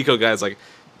Nico guy's like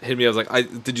hit me. I was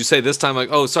like, did you say this time? I'm like,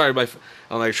 oh sorry, I'm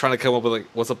like trying to come up with like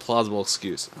what's a plausible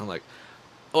excuse. I'm like,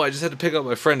 oh, I just had to pick up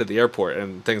my friend at the airport,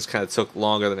 and things kind of took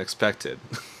longer than expected.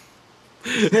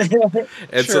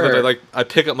 And so then I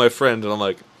pick up my friend, and I'm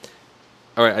like,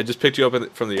 all right, I just picked you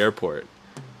up from the airport,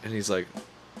 and he's like,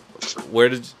 where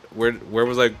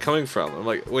was I coming from? I'm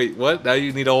like, wait, what? Now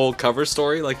you need a whole cover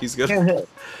story? Like he's gonna.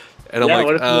 And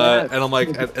I'm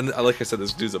like, and like I said,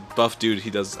 this dude's a buff dude. He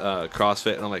does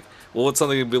CrossFit, and I'm like, well, what's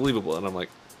something unbelievable? And I'm like,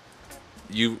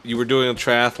 you were doing a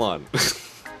triathlon.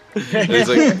 And he's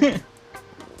like,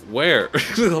 where?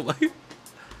 And I'm like,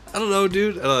 I don't know,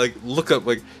 dude. And I like look up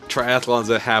like triathlons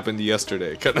that happened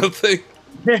yesterday, kind of thing.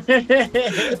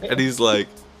 And he's like,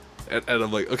 and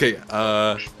I'm like, okay,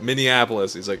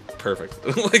 Minneapolis. He's like, perfect.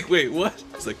 And I'm like, wait, what?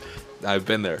 He's like, I've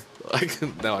been there. Like,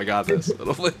 now I got this. And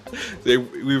I'm like,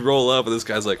 we roll up, and this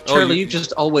guy's like, oh, Charlie, you've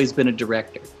just always been a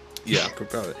director. Yeah,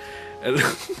 probably. And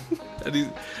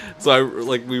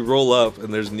we roll up,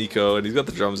 and there's Nico, and he's got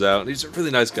the drums out, and he's a really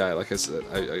nice guy. Like I said,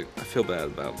 I feel bad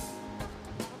about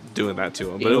doing that to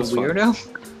him, but it was weirdo.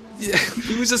 Fun. Yeah,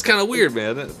 he was just kind of weird,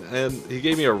 man. And he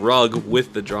gave me a rug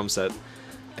with the drum set,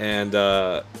 and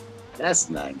that's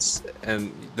nice.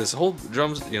 And this whole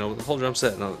the whole drum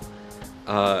set, and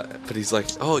but he's like,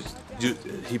 oh,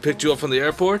 he picked you up from the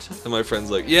airport? And my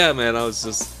friend's like, yeah, man, I was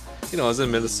just, I was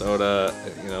in Minnesota,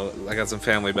 I got some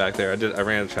family back there. I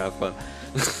ran a triathlon.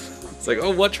 It's like,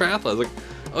 oh, what triathlon? I was like,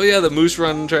 oh yeah, the Moose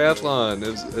Run triathlon.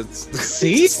 It's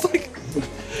see, it's like,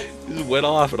 he just went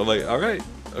off, and I'm like, all right,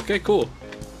 okay, cool.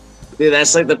 Dude,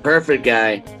 that's like the perfect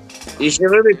guy. You should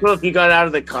really be cool if you got out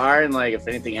of the car and like if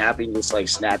anything happened, you just like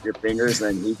snap your fingers,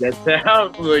 and then he gets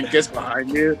out, like gets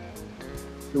behind you.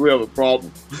 We have a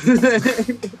problem.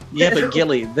 Yeah, but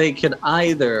Gilly, they could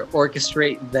either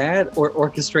orchestrate that or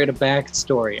orchestrate a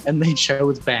backstory, and they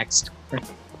chose backstory.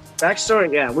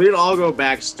 Backstory, yeah, we'd all go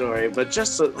backstory, but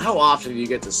just how often do you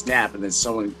get to snap and then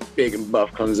someone big and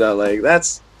buff comes out? Like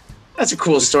that's a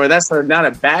cool story. That's not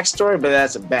a backstory, but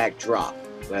that's a backdrop.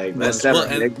 Like that's and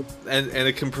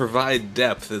it can provide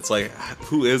depth. It's like,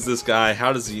 who is this guy?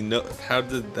 How does he know? How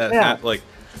did that happen? Like,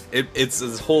 it's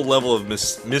this whole level of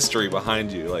mystery behind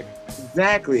you. Like,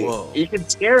 exactly. Whoa. You can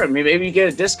scare him. Maybe you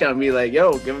get a discount and be like,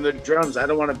 yo, give him the drums. I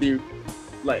don't want to be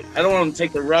like, I don't want him to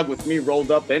take the rug with me rolled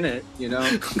up in it.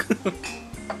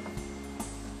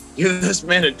 give this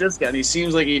man a discount. He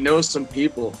seems like he knows some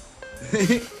people.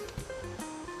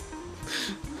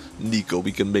 Nico,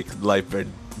 we can make life very,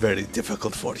 very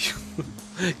difficult for you.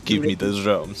 Give me the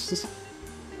drums.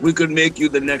 We could make you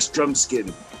the next drum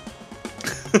skin.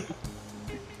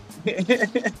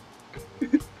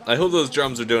 I hope those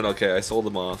drums are doing okay. I sold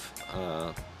them off.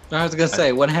 I was gonna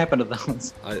say, what happened to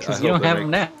those? Because you don't have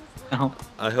them now. No.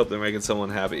 I hope they're making someone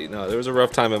happy. No, there was a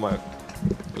rough time in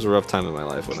my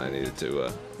life when I needed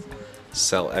to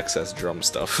sell excess drum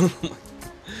stuff.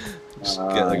 Just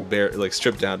get like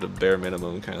stripped down to bare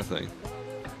minimum kind of thing.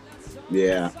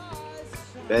 Yeah.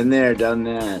 Been there, done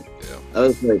that. Yeah. That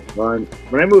was like fun.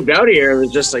 When I moved out here, it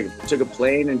was just like took a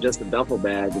plane and just a duffel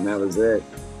bag, and that was it.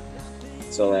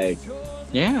 So like,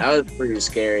 Yeah. that was pretty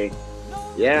scary.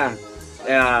 Yeah.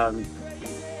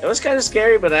 It was kind of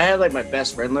scary, but I had like my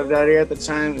best friend lived out here at the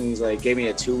time, and he's like gave me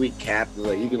a 2-week cap.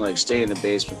 Like you can like stay in the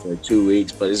basement for like 2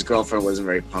 weeks, but his girlfriend wasn't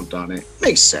very pumped on it.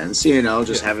 Makes sense, you know,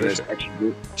 just having this extra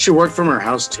group. She worked from her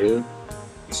house too,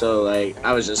 so like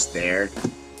I was just there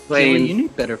playing. You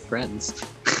need better friends.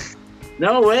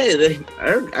 No way,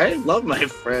 I love my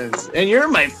friends, and you're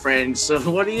my friend. So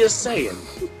what are you saying?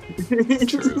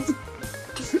 True.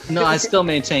 No, I still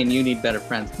maintain you need better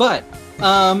friends. But,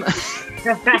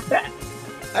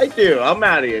 I do. I'm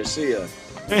out of here. See ya.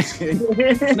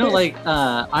 no, like,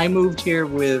 I moved here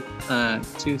with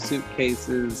 2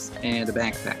 suitcases and a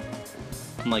backpack.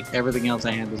 And, like, everything else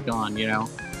I had was gone, you know?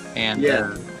 And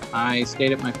Yeah. I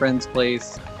stayed at my friend's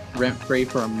place rent-free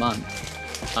for a month.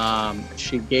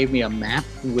 She gave me a map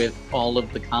with all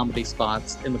of the comedy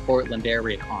spots in the Portland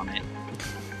area on it.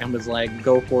 And was like,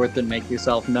 go forth and make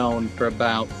yourself known for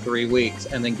about 3 weeks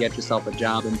and then get yourself a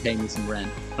job and pay me some rent.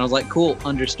 And I was like, cool,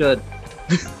 understood.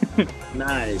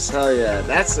 Nice. Hell yeah.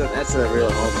 That's a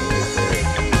real homie right there.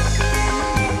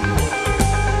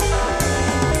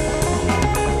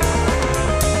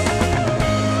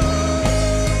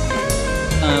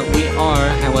 We are,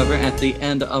 however, at the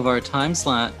end of our time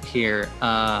slot here.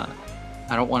 I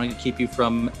don't want to keep you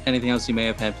from anything else you may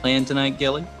have had planned tonight,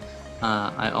 Gilly.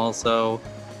 I also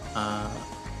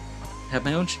have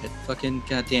my own shit. Fucking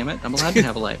goddamn it. I'm allowed to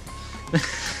have a life.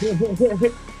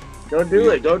 Go do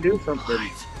it. Go do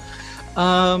something.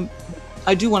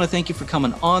 I do want to thank you for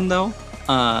coming on, though.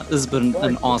 This has been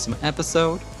an awesome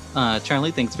episode.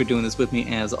 Charlie, thanks for doing this with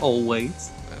me as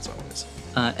always. As always.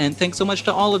 And thanks so much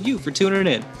to all of you for tuning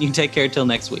in. You can take care till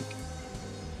next week.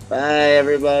 Bye,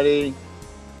 everybody.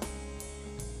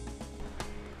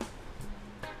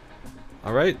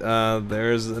 All right,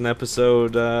 there's an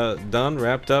episode done,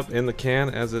 wrapped up in the can,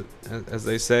 as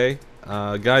they say.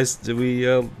 Guys, did we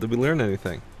learn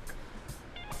anything?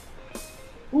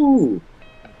 Ooh,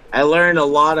 I learned a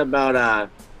lot about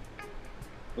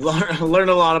learned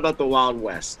a lot about the Wild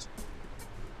West.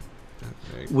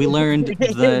 We learned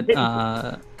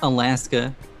that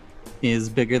Alaska is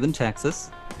bigger than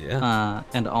Texas. Yeah.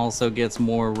 And also gets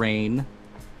more rain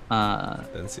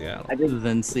Than Seattle.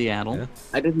 than Seattle. Yeah.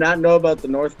 I did not know about the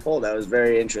North Pole. That was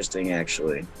very interesting,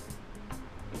 actually.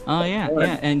 Oh yeah, I like-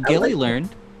 yeah. And I Gilly like- learned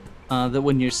that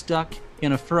when you're stuck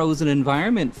in a frozen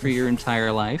environment for your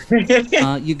entire life,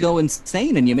 you go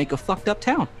insane and you make a fucked up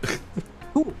town.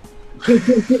 Cool.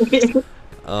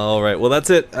 All right. Well,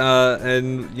 that's it.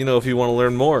 And if you want to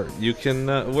learn more, you can.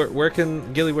 Where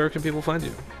can Gilly? Where can people find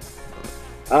you?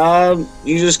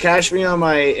 You just catch me on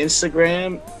my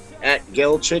Instagram at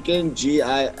GillChicken,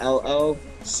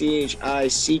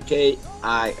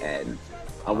 GILLCHICKIN.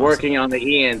 I'm working on the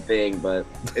Ian thing, but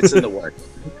it's in the work.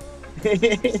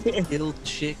 It'll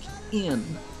chick in.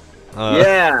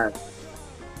 Yeah.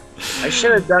 I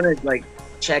should have done it like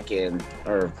check-in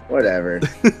or whatever.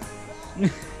 You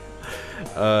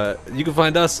can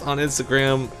find us on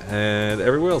Instagram and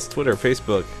everywhere else: Twitter,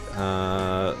 Facebook,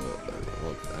 I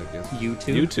guess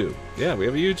YouTube. Yeah, we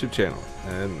have a YouTube channel,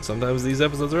 and sometimes these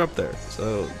episodes are up there,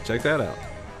 so check that out.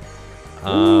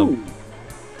 Ooh.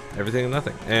 Everything and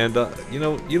nothing, and you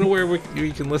know where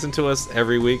you can listen to us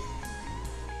every week.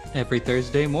 Every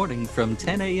Thursday morning from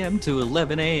 10 a.m. to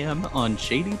 11 a.m. on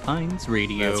Shady Pines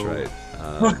Radio.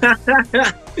 That's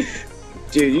right.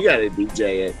 Dude, you gotta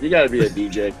DJ it. You gotta be a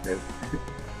DJ.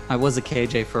 I was a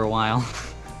KJ for a while.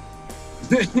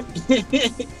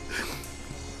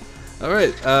 All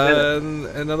right,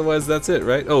 and otherwise that's it,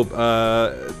 right? Oh,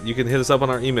 you can hit us up on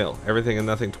our email,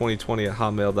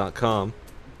 everythingandnothing2020@hotmail.com,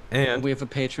 and We have a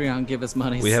Patreon. Give us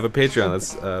money. we have a Patreon.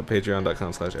 That's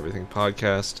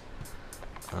patreon.com/everythingpodcast.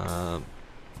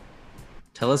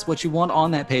 Tell us what you want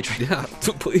on that Patreon. Yeah,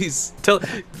 please tell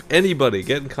anybody,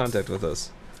 get in contact with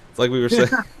us. It's like we were saying,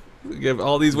 we have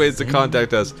all these ways to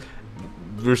contact us.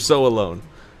 We're so alone.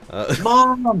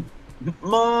 Mom,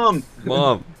 Mom.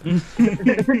 Mom. All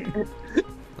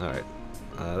right.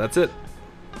 That's it.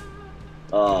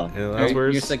 Any last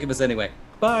words? You're sick of us anyway.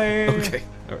 Bye. Okay.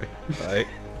 All right. Bye.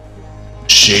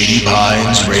 Shady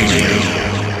Pines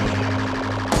Radio.